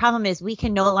too. The problem is we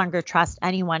can no longer trust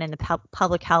anyone in the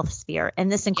public health sphere,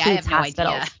 and this includes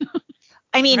hospitals.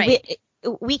 I mean, right.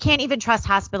 we can't even trust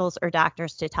hospitals or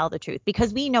doctors to tell the truth,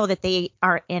 because we know that they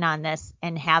are in on this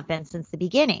and have been since the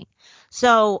beginning.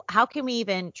 So how can we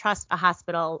even trust a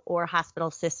hospital or hospital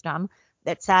system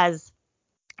that says,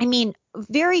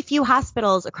 very few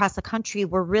hospitals across the country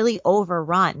were really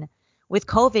overrun with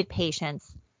COVID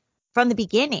patients from the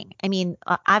beginning.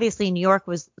 Obviously New York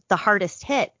was the hardest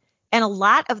hit, and a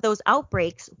lot of those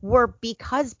outbreaks were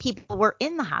because people were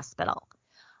in the hospital.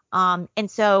 And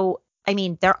so,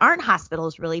 there aren't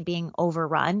hospitals really being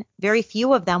overrun. Very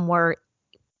few of them were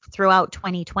throughout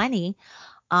 2020.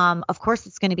 Of course,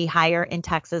 it's going to be higher in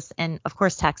Texas, and of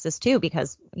course Texas too,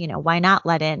 because, why not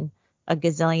let in a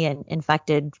gazillion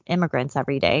infected immigrants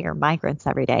every day, or migrants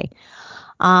every day?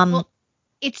 Well,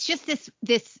 it's just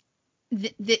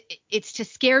it's to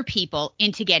scare people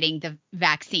into getting the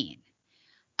vaccine.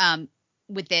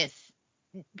 With the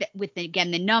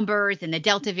numbers and the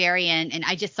Delta variant. And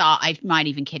I'm not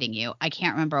even kidding you, I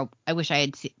can't remember. I wish I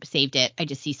had saved it. I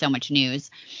just see so much news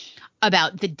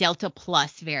about the Delta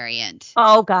Plus variant.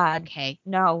 Oh God. Okay.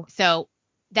 No. So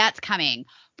that's coming.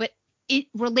 But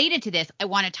related to this, I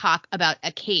want to talk about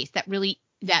a case that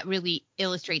really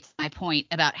illustrates my point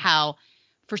about how,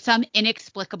 for some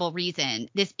inexplicable reason,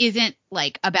 this isn't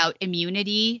like about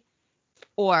immunity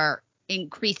or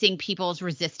increasing people's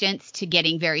resistance to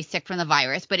getting very sick from the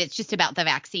virus, but it's just about the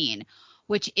vaccine,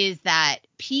 which is that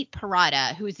Pete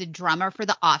Parada, who's a drummer for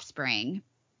The Offspring,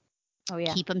 Oh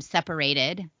yeah. Keep Them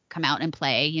Separated, Come Out and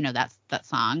Play. You know, that's that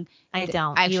song. I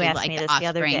don't. I You actually asked like me The this the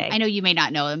other Offspring. day. I know you may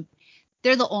not know them.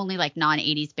 They're the only like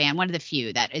non-80s band, one of the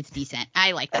few that is decent.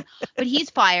 I like them. But he's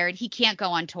fired. He can't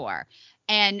go on tour.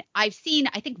 And I've seen,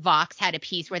 I think Vox had a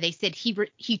piece where they said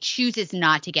he chooses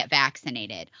not to get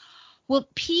vaccinated. Well,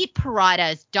 Pete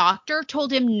Parada's doctor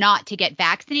told him not to get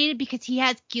vaccinated because he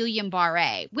has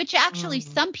Guillain-Barré, which actually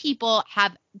some people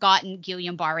have gotten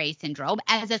Guillain-Barré syndrome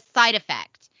as a side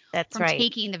effect from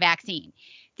taking the vaccine.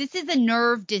 This is a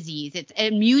nerve disease. It's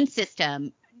an immune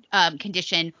system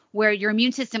condition where your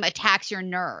immune system attacks your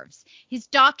nerves. His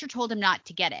doctor told him not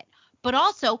to get it. But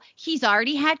also, he's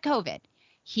already had COVID.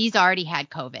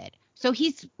 So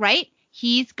he's right.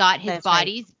 He's got his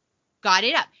body's got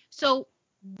it up. So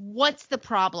what's the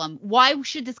problem? Why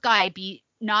should this guy be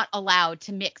not allowed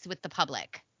to mix with the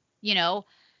public? You know,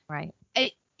 right.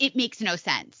 It makes no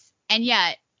sense. And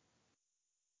yet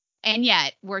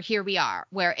here we are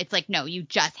where it's like, no, you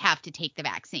just have to take the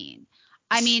vaccine.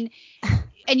 I mean,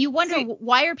 and you wonder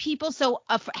why are people so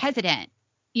hesitant?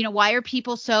 You know, why are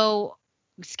people so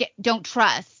don't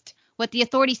trust what the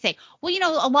authorities say? Well, you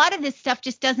know, a lot of this stuff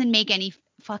just doesn't make any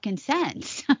fucking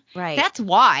sense. Right. That's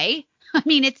why. I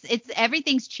mean, it's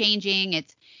everything's changing.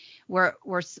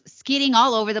 We're skidding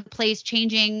all over the place,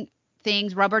 changing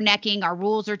things, rubbernecking. Our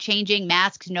rules are changing.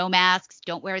 Masks, no masks,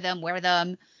 don't wear them, wear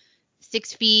them.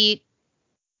 6 feet,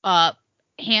 hand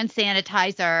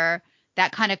sanitizer,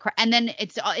 that kind of crap. And then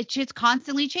it's just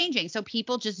constantly changing. So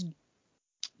people just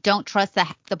don't trust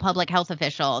the public health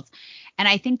officials. And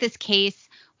I think this case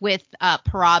with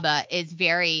Parada is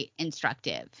very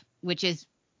instructive, which is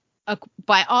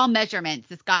by all measurements,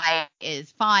 this guy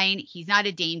is fine. He's not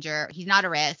a danger. He's not a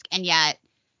risk. And yet,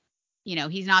 you know,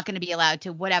 he's not going to be allowed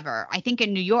to whatever. I think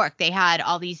in New York, they had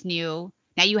all these now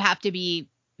you have to be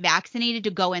vaccinated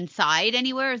to go inside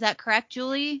anywhere. Is that correct,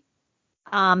 Julie?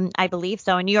 I believe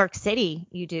so. In New York City,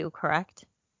 you do, correct?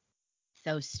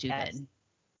 So stupid. Yes.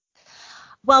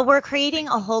 Well, we're creating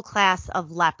a whole class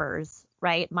of lepers,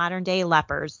 right? Modern day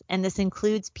lepers. And this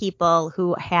includes people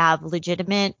who have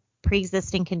legitimate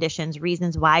pre-existing conditions,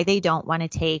 reasons why they don't want to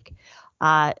take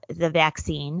the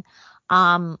vaccine.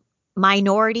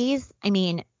 Minorities, I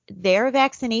mean, their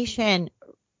vaccination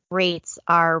rates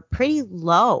are pretty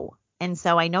low. And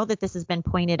so I know that this has been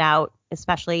pointed out,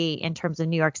 especially in terms of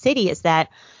New York City, is that,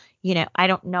 you know, I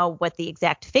don't know what the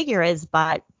exact figure is,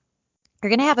 but you're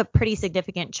going to have a pretty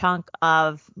significant chunk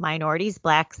of minorities,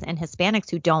 blacks and Hispanics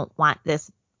who don't want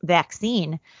this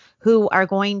vaccine, who are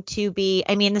going to be,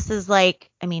 I mean, this is like,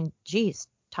 I mean, geez,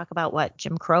 talk about what,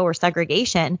 Jim Crow or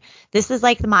segregation. This is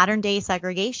like the modern day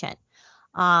segregation.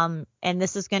 And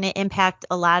this is going to impact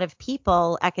a lot of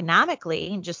people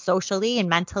economically and just socially and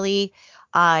mentally.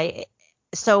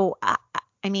 So,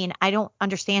 I mean, I don't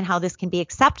understand how this can be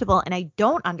acceptable. And I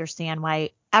don't understand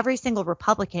why every single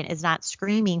Republican is not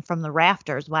screaming from the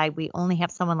rafters, why we only have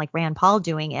someone like Rand Paul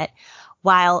doing it,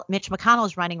 while Mitch McConnell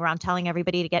is running around telling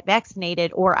everybody to get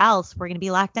vaccinated or else we're going to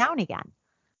be locked down again.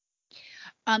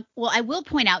 Well, I will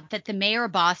point out that the mayor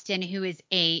of Boston, who is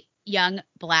a young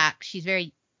black, she's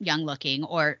very young looking,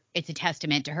 or it's a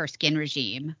testament to her skin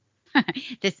regime.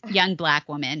 This young black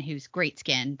woman who's great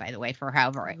skin, by the way, for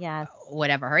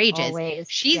whatever her age is.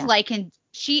 She's likened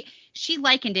she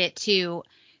likened it to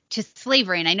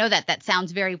slavery. And I know that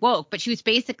sounds very woke, but she was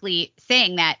basically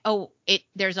saying that,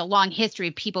 there's a long history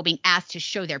of people being asked to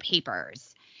show their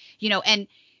papers, you know, and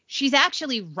she's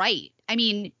actually right. I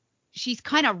mean, she's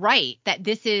kind of right that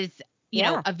this is, you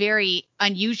know, a very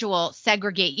unusual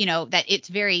segregate, you know, that it's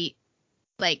very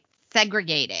like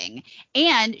segregating.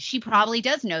 And she probably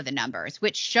does know the numbers,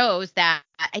 which shows that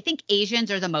I think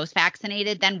Asians are the most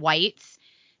vaccinated, then whites,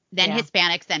 then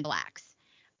Hispanics, then blacks.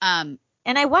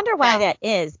 And I wonder why that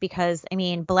is, because, I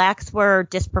mean, blacks were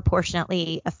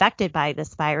disproportionately affected by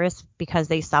this virus because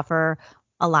they suffer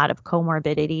a lot of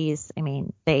comorbidities. I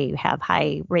mean, they have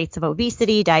high rates of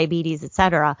obesity, diabetes, et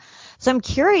cetera. So I'm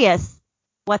curious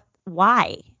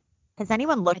why? Has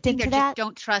anyone looked into that? Just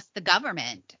don't trust the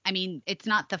government. I mean, it's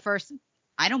not the first.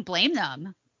 I don't blame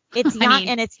them. It's young,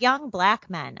 and it's young black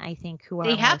men, I think, who are.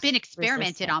 They have been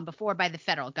experimented on before by the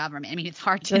federal government. I mean, it's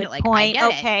hard to Good point.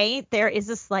 Okay, there is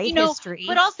a slight history,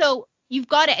 but also you've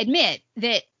got to admit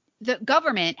that the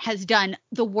government has done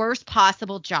the worst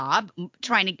possible job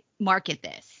trying to market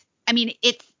this. I mean,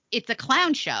 it's a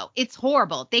clown show. It's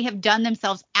horrible. They have done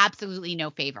themselves absolutely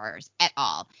no favors at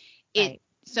all. Right.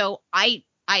 So I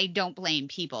don't blame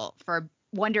people for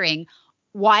wondering,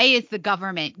 why is the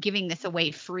government giving this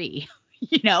away free?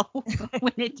 You know,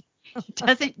 when it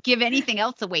doesn't give anything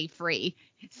else away free.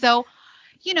 So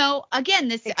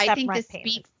again, I Except think rent this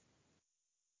payments. speaks,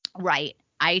 right.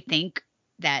 I think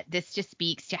that this just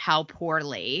speaks to how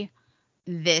poorly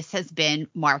this has been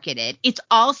marketed. It's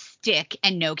all stick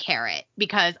and no carrot,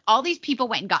 because all these people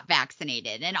went and got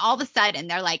vaccinated, and all of a sudden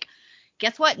they're like,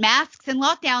 guess what? Masks and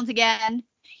lockdowns again.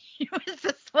 It was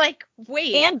just like,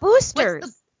 wait. And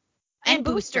boosters. And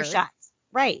booster boosters. shots.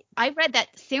 Right. I read that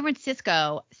San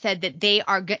Francisco said that they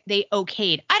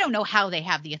okayed. I don't know how they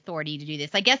have the authority to do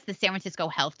this. I guess the San Francisco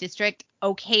Health District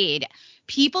okayed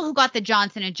people who got the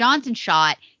Johnson & Johnson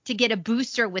shot to get a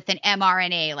booster with an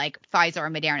mRNA, like Pfizer or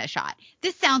Moderna shot.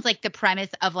 This sounds like the premise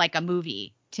of like a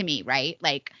movie to me, right?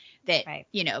 Like that, Right.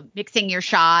 Mixing your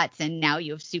shots and now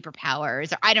you have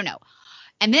superpowers, or I don't know.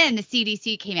 And then the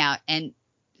CDC came out and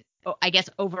I guess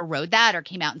overrode that, or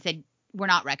came out and said, we're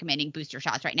not recommending booster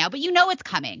shots right now, but it's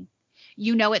coming.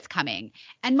 It's coming.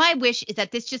 And my wish is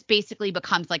that this just basically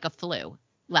becomes like a flu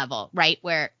level, right?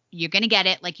 Where you're going to get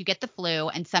it like you get the flu,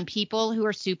 and some people who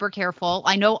are super careful.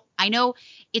 I know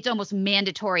it's almost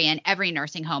mandatory in every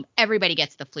nursing home. Everybody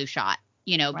gets the flu shot,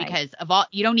 Right. because of all,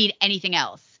 you don't need anything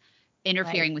else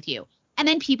interfering with you. And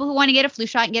then people who want to get a flu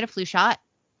shot and get a flu shot,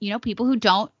 people who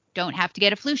don't have to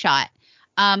get a flu shot.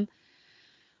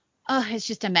 It's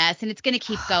just a mess, and it's going to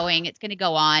keep going. It's going to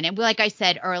go on. And like I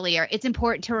said earlier, it's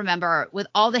important to remember, with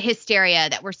all the hysteria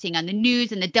that we're seeing on the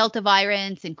news and the Delta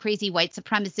variants and crazy white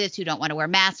supremacists who don't want to wear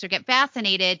masks or get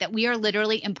vaccinated, that we are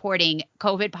literally importing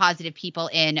COVID positive people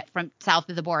in from south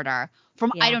of the border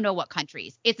from I don't know what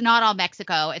countries. It's not all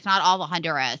Mexico. It's not all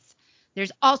Honduras.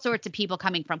 There's all sorts of people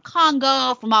coming from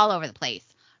Congo, from all over the place,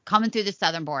 coming through the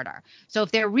southern border. So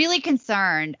if they're really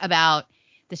concerned about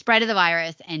the spread of the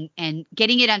virus and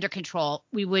getting it under control,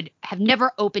 we would have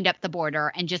never opened up the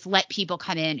border and just let people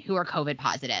come in who are COVID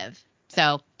positive.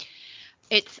 So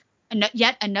it's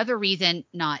yet another reason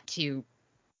not to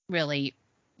really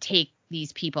take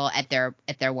these people at their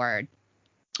word.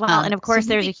 Well, and of course,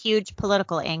 there's a huge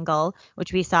political angle,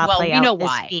 which we saw play out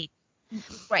this week.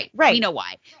 Right. We know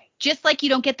why. Just like you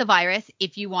don't get the virus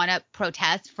if you want to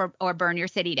protest or burn your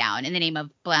city down in the name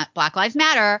of Black Lives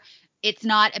Matter. It's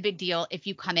not a big deal if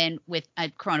you come in with a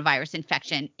coronavirus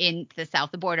infection in the south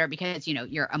of the border because,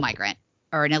 you're a migrant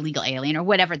or an illegal alien or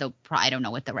whatever I don't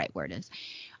know what the right word is.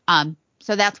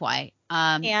 So that's why.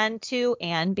 And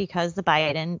because the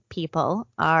Biden people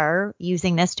are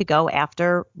using this to go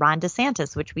after Ron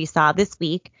DeSantis, which we saw this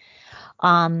week.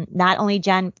 Not only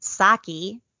Jen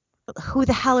Psaki, who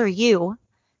the hell are you,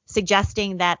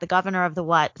 suggesting that the governor of the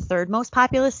fourth most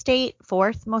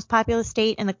populous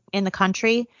state in the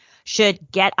country should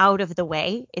get out of the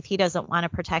way if he doesn't want to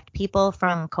protect people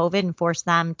from COVID and force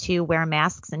them to wear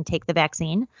masks and take the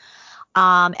vaccine.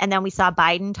 And then we saw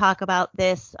Biden talk about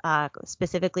this,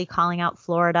 specifically calling out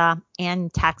Florida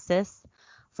and Texas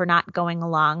for not going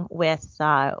along with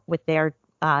their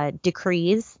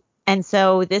decrees. And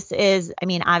so this is,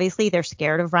 obviously they're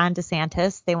scared of Ron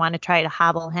DeSantis. They want to try to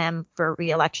hobble him for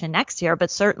re-election next year, but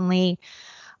certainly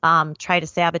try to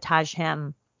sabotage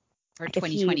him for if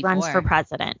he runs for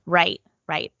president. Right.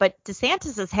 But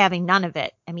DeSantis is having none of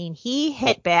it. He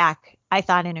hit back, I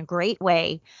thought, in a great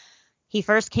way. He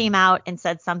first came out and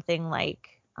said something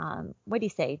like, what did he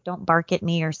say? Don't bark at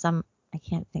me, or I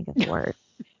can't think of the word.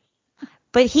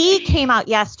 But he came out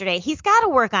yesterday. He's got to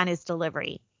work on his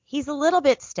delivery. He's a little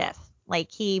bit stiff.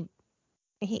 Like he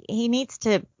needs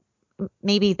to,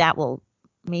 maybe that will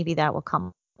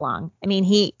come along.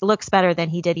 He looks better than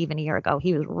he did even a year ago.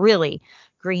 He was really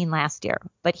green last year,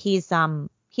 but he's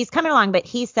coming along. But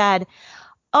he said,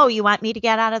 oh, you want me to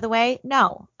get out of the way?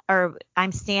 No. Or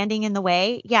I'm standing in the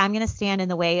way. Yeah, I'm going to stand in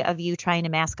the way of you trying to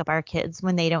mask up our kids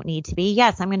when they don't need to be.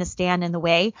 Yes, I'm going to stand in the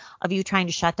way of you trying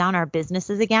to shut down our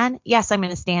businesses again. Yes, I'm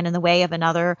going to stand in the way of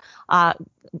another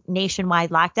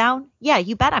nationwide lockdown. Yeah,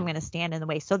 you bet I'm going to stand in the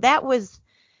way. So that was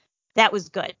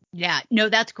good. Yeah, no,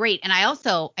 that's great. And I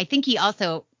think he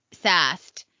also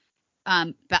sassed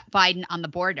Biden on the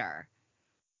border.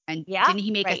 And didn't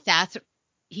he make a sass?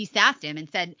 He sassed him and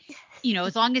said,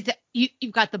 as long as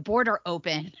you've got the border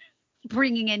open,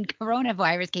 bringing in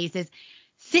coronavirus cases,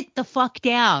 sit the fuck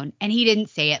down. And he didn't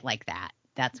say it like that.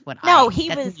 That's what he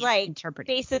was like,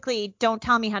 basically, don't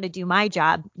tell me how to do my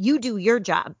job. You do your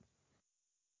job.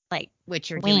 Like, which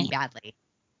you're doing badly.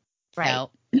 Right.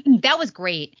 So that was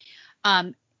great.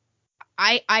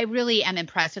 I really am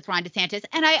impressed with Ron DeSantis.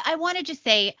 And I want to just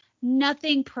say,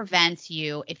 nothing prevents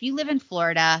you. If you live in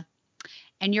Florida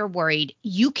and you're worried,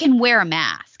 you can wear a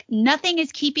mask. Nothing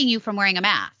is keeping you from wearing a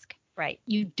mask. Right.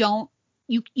 You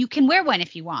can wear one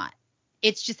if you want.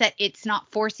 It's just that it's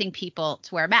not forcing people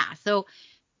to wear a mask. So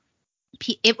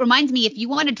it reminds me, if you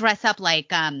want to dress up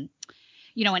like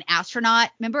an astronaut.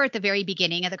 Remember at the very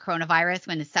beginning of the coronavirus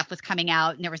when the stuff was coming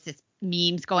out and there was this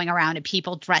memes going around of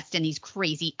people dressed in these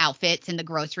crazy outfits in the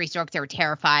grocery store because they were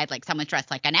terrified. Like someone dressed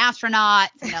like an astronaut,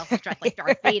 someone else was dressed like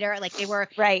Darth Vader, like they were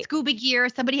scuba gear.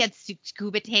 Somebody had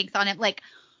scuba tanks on it, like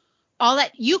all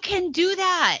that. You can do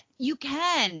that. You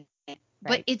can. Right.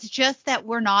 But it's just that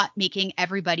we're not making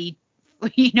everybody,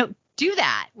 do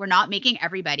that. We're not making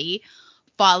everybody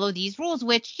follow these rules,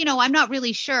 which, I'm not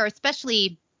really sure,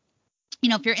 especially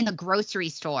if you're in the grocery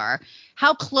store,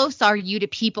 how close are you to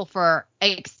people for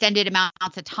extended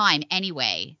amounts of time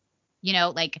anyway?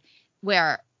 Like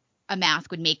where a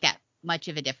mask would make that much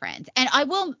of a difference. And I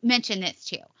will mention this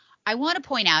too. I want to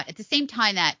point out at the same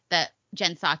time that the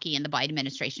Jen Psaki and the Biden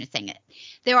administration is saying it,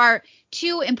 there are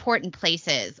two important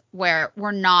places where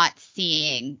we're not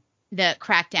seeing the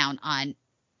crackdown on,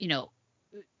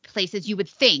 places you would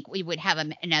think we would have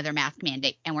another mask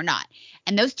mandate, and we're not.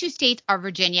 And those two states are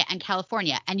Virginia and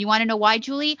California. And you want to know why,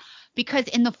 Julie? Because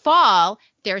in the fall,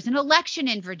 there's an election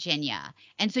in Virginia.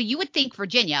 And so you would think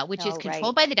Virginia, which is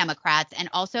controlled by the Democrats, and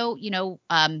also,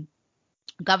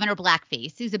 Governor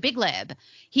Blackface, who's a big lib,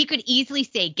 he could easily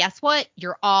say, guess what?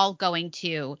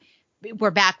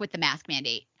 We're back with the mask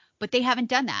mandate. But they haven't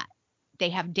done that.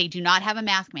 They do not have a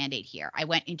mask mandate here. I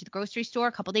went into the grocery store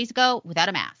a couple days ago without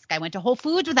a mask. I went to Whole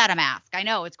Foods without a mask. I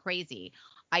know, it's crazy.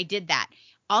 I did that.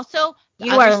 Also,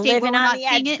 you are living on the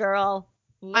edge, girl.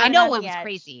 I know it was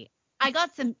crazy.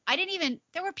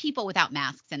 There were people without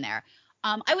masks in there.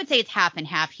 I would say it's half and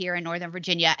half here in Northern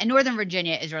Virginia. And Northern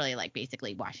Virginia is really like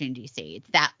basically Washington, D.C.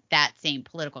 It's that same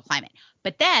political climate.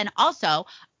 But then also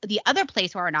the other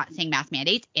place where we're not seeing mask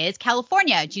mandates is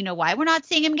California. Do you know why we're not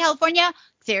seeing them in California?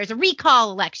 There's a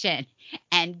recall election.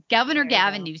 And Governor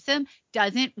Gavin Newsom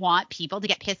doesn't want people to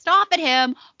get pissed off at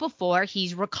him before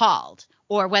he's recalled,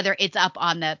 or whether it's up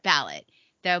on the ballot.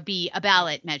 There'll be a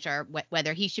ballot measure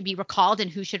whether he should be recalled and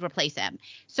who should replace him.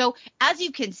 So as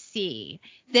you can see,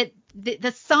 that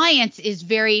the science is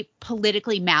very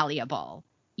politically malleable,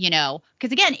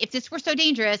 because again, if this were so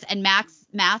dangerous and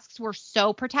masks were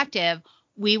so protective,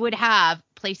 we would have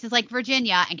places like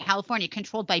Virginia and California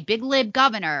controlled by big lib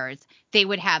governors. They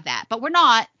would have that, but we're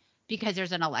not, because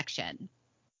there's an election.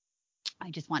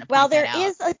 I just want to point that out. Well, there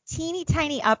is a teeny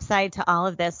tiny upside to all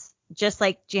of this. Just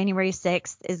like January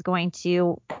 6th is going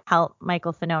to help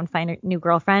Michael Fanone find a new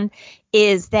girlfriend,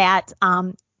 is that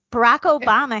Barack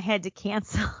Obama had to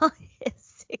cancel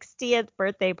his 60th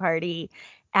birthday party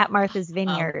at Martha's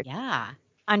Vineyard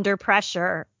under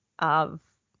pressure of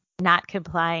not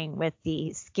complying with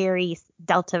the scary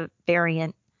Delta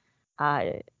variant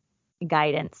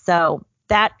guidance. So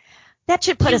that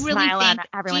should put a smile on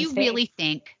everyone's face. Do you really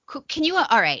think? Can you?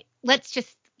 All right, let's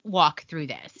just walk through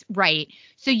this, right?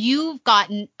 So you've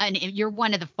gotten you're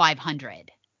one of the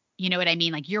 500. You know what I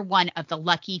mean? Like you're one of the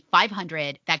lucky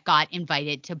 500 that got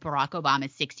invited to Barack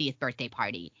Obama's 60th birthday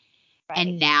party. Right.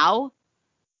 And now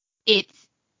it's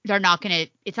not going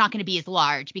to be as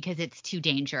large because it's too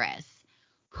dangerous.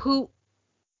 Who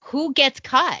gets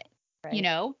cut? Right.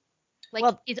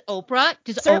 Is Oprah?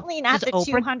 Certainly not the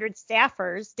 200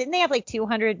 staffers. Didn't they have like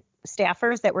 200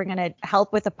 staffers that were going to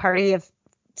help with a party of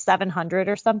 700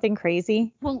 or something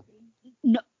crazy? Well,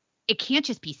 no, it can't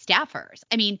just be staffers.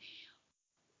 I mean,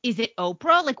 is it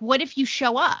Oprah? Like, what if you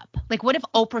show up? Like, what if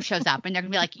Oprah shows up and they're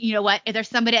gonna be like, you know what? Is there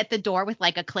somebody at the door with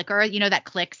like a clicker, that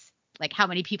clicks like how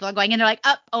many people are going in? They're like,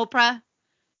 Oprah,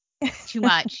 too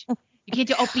much. You can't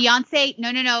do Beyonce.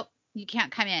 No, you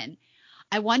can't come in.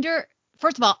 I wonder.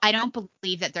 First of all, I don't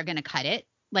believe that they're gonna cut it.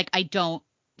 Like, I don't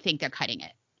think they're cutting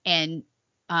it. And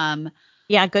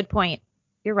yeah, good point.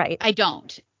 You're right. I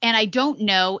don't. And I don't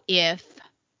know if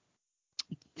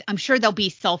I'm sure there'll be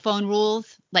cell phone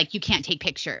rules, like you can't take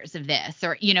pictures of this,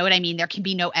 or you know what I mean? There can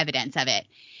be no evidence of it.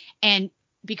 And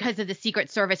because of the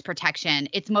Secret Service protection,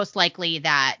 it's most likely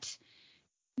that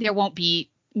there won't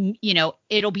be,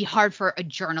 it'll be hard for a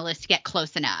journalist to get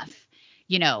close enough,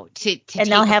 to and take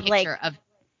they'll a have picture of.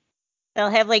 They'll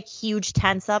have like huge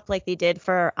tents up like they did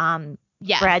for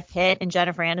Brad Pitt and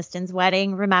Jennifer Aniston's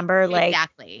wedding. Remember, like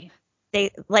exactly.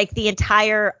 They like the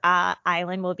entire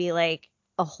island will be like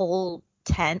a whole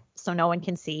tent so no one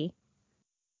can see.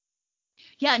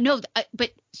 Yeah, no,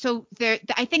 but so there,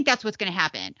 I think that's what's going to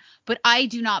happen. But I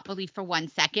do not believe for 1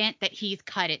 second that he's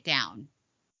cut it down,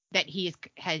 that he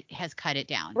has cut it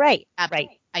down. Right. Absolutely.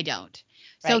 Right. I don't.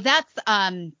 Right. So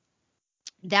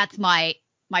that's my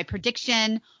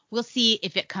prediction. We'll see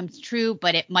if it comes true,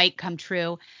 but it might come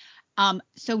true.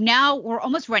 So now we're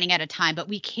almost running out of time, but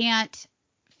we can't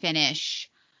finish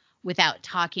without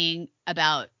talking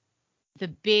about the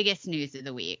biggest news of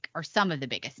the week, or some of the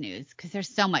biggest news, because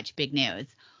there's so much big news,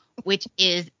 which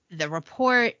is the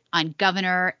report on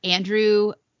Governor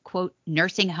Andrew, quote,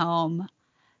 nursing home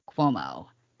Cuomo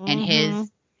and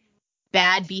his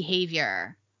bad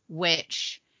behavior,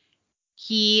 which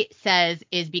he says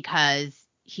is because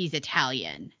he's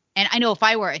Italian. And I know if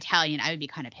I were Italian, I would be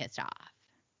kind of pissed off.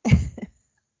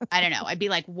 I don't know. I'd be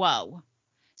like, whoa.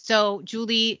 So,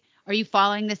 Julie, are you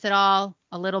following this at all?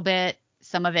 A little bit,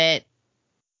 some of it?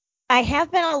 I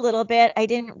have been a little bit. I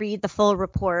didn't read the full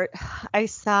report. I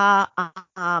saw,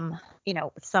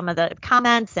 some of the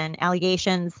comments and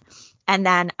allegations, and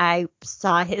then I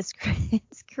saw his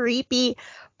creepy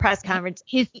press conference.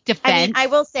 His defense. I mean, I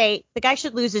will say the guy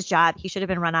should lose his job. He should have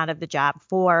been run out of the job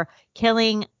for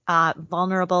killing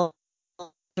vulnerable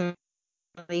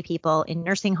people in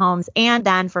nursing homes, and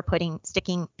then for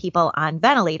sticking people on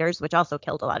ventilators, which also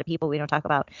killed a lot of people we don't talk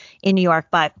about in New York.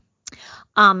 But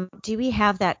do we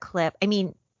have that clip? I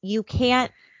mean, you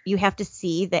have to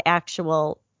see the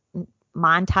actual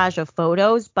montage of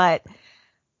photos, but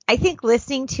I think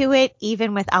listening to it,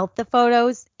 even without the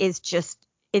photos, it's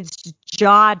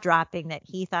jaw dropping that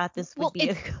he thought this would be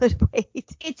a good way.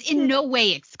 It's in no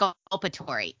way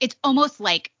exculpatory. It's almost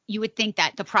like you would think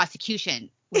that the prosecution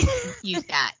would use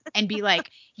that and be like,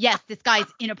 yes, this guy's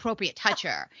inappropriate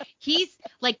toucher. He's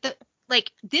like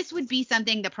this would be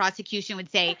something the prosecution would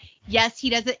say, yes,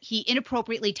 he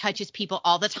inappropriately touches people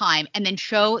all the time, and then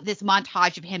show this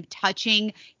montage of him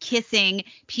touching, kissing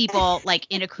people like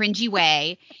in a cringy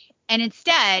way. And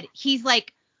instead he's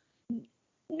like,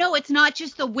 no, it's not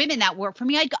just the women that work for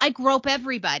me. I grope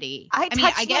everybody. I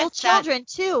touch little children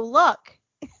too. Look.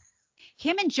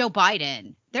 Him and Joe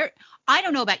Biden, I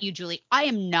don't know about you, Julie. I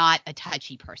am not a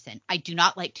touchy person. I do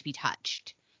not like to be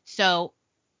touched. So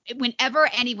whenever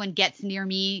anyone gets near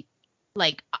me,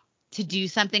 like to do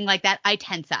something like that, I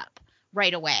tense up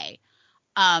right away.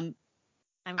 I'm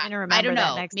going to remember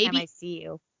that next time I see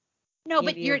you. No,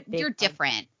 but you're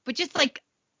different. But just like,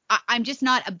 I'm just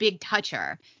not a big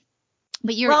toucher.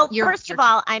 But first of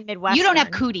all, I'm Midwestern. You don't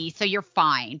have cooties, so you're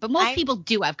fine. But most people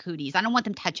do have cooties. I don't want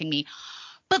them touching me.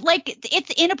 But like,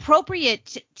 it's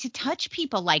inappropriate to touch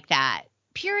people like that.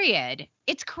 Period.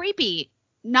 It's creepy.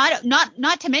 Not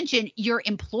to mention your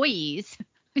employees,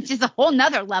 which is a whole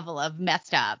nother level of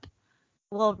messed up.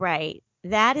 Well, right.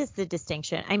 That is the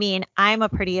distinction. I mean, I'm a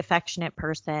pretty affectionate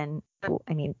person.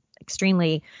 I mean,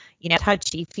 extremely,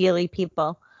 touchy feely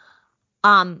people.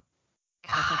 God.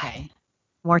 Okay.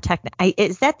 More technical.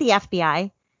 Is that the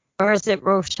FBI or is it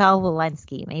Rochelle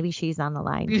Walensky? Maybe she's on the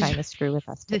line trying to screw with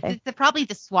us today. This is probably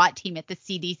the SWAT team at the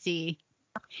CDC.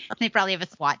 They probably have a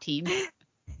SWAT team.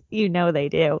 They do. They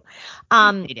do.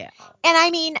 And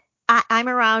I mean, I'm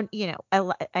around,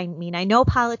 I know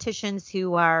politicians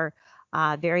who are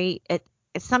very,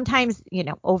 sometimes,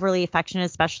 overly affectionate,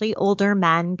 especially older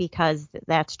men, because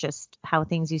that's just how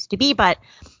things used to be. But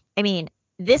I mean,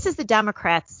 this is the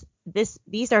Democrats.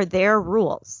 These are their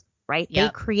rules, right? Yep.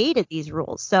 They created these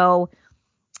rules. So,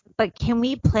 but can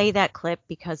we play that clip,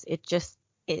 because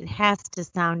it has to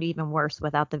sound even worse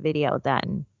without the video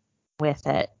than with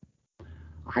it.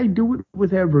 I do it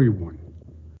with everyone,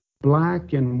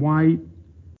 black and white,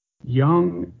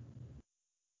 young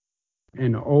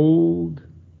and old,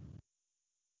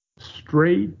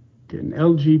 straight and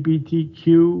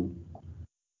LGBTQ,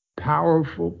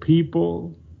 powerful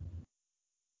people,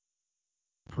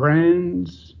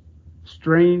 friends,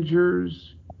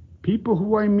 strangers, people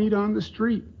who I meet on the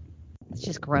street. It's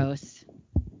just gross.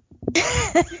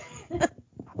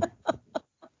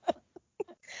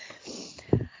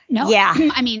 No, yeah.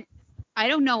 I mean, I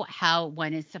don't know how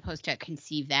one is supposed to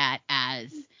conceive that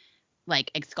as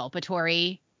like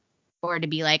exculpatory, or to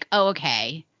be like, oh,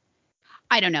 okay.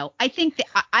 I don't know. I think that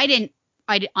I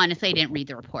honestly didn't read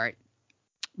the report,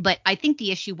 but I think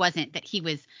the issue wasn't that he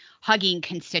was hugging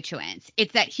constituents.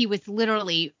 It's that he was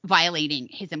literally violating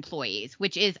his employees,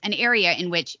 which is an area in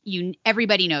which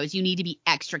everybody knows you need to be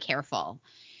extra careful.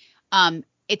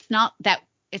 It's not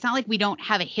like we don't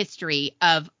have a history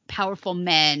of powerful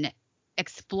men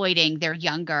exploiting their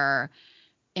younger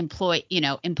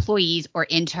employees or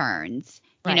interns,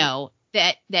 right.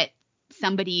 That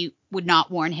somebody would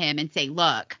not warn him and say,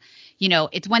 look,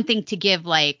 it's one thing to give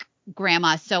like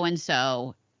grandma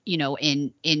so-and-so,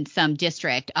 in some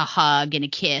district, a hug and a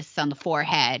kiss on the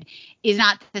forehead is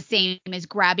not the same as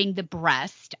grabbing the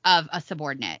breast of a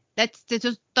subordinate. That's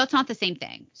not the same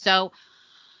thing. So,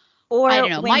 or I don't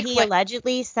know. When he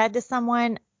allegedly said to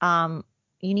someone,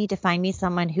 you need to find me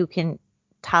someone who can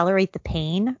tolerate the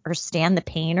pain or stand the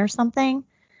pain or something.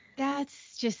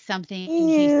 That's just something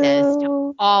he says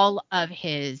to all of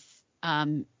his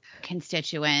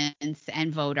constituents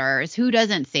and voters. Who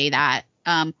doesn't say that?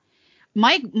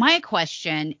 My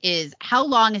question is, how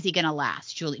long is he going to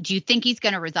last, Julie? Do you think he's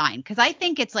going to resign? Because I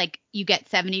think it's like you get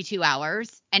 72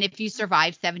 hours, and if you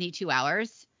survive 72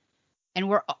 hours, and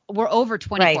we're over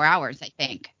 24 hours, I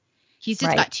think he's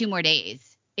just got 2 more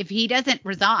days. If he doesn't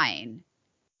resign,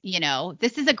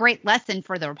 this is a great lesson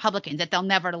for the Republicans that they'll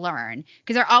never learn,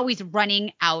 because they're always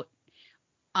running out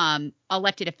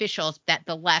elected officials that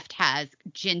the left has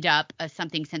ginned up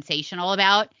something sensational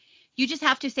about. You just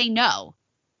have to say no.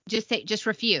 Just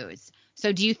refuse.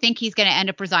 So do you think he's going to end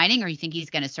up resigning, or you think he's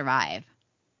going to survive?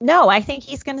 No, I think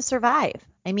he's going to survive.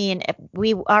 I mean,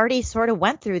 we already sort of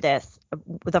went through this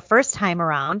the first time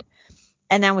around.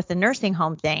 And then with the nursing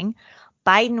home thing,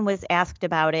 Biden was asked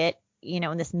about it,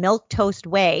 in this milquetoast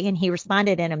way. And he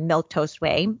responded in a milquetoast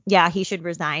way. Yeah, he should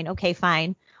resign. Okay,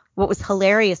 fine. What was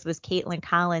hilarious was Caitlin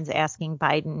Collins asking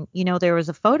Biden, there was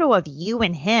a photo of you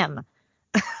and him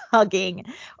hugging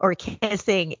or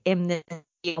kissing in the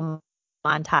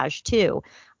montage too.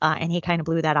 And he kind of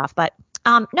blew that off. But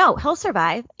no, he'll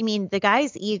survive. I mean, the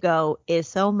guy's ego is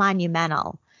so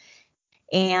monumental.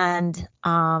 And,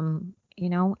 I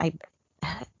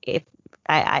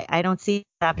don't see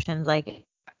options like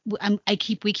we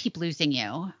keep losing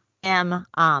you.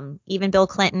 Even Bill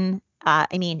Clinton.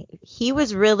 I mean, he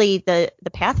was really the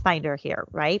pathfinder here,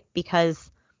 right?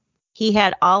 Because he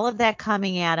had all of that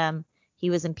coming at him. He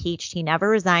was impeached. He never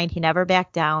resigned. He never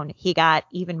backed down. He got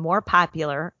even more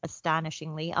popular,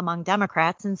 astonishingly, among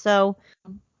Democrats. And so,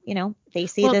 they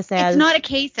see this as. It's not a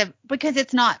case of because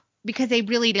they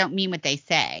really don't mean what they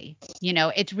say.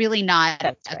 It's really not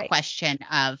a question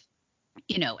of,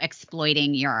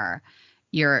 exploiting your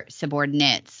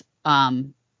subordinates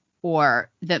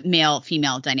or the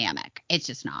male-female dynamic. It's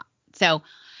just not. So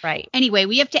anyway,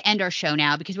 we have to end our show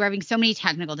now because we're having so many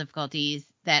technical difficulties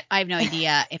that I have no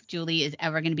idea if Julie is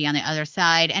ever going to be on the other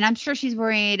side. And I'm sure she's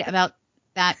worried about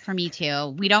that for me too.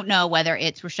 We don't know whether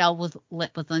it's Rochelle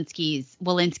Walensky's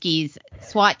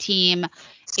SWAT team,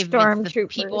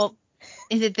 Stormtroopers.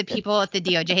 Is it the people at the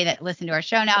DOJ that listen to our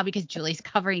show now because Julie's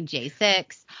covering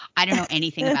J6? I don't know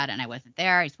anything about it, and I wasn't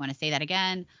there. I just want to say that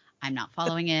again. I'm not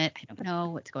following it. I don't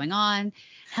know what's going on.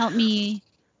 Help me.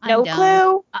 No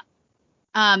clue.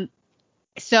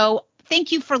 So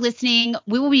thank you for listening.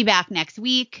 We will be back next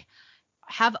week.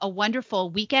 Have a wonderful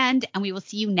weekend, and we will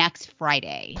see you next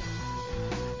Friday.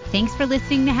 Thanks for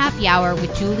listening to Happy Hour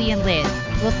with Julie and Liz.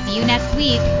 We'll see you next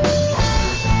week.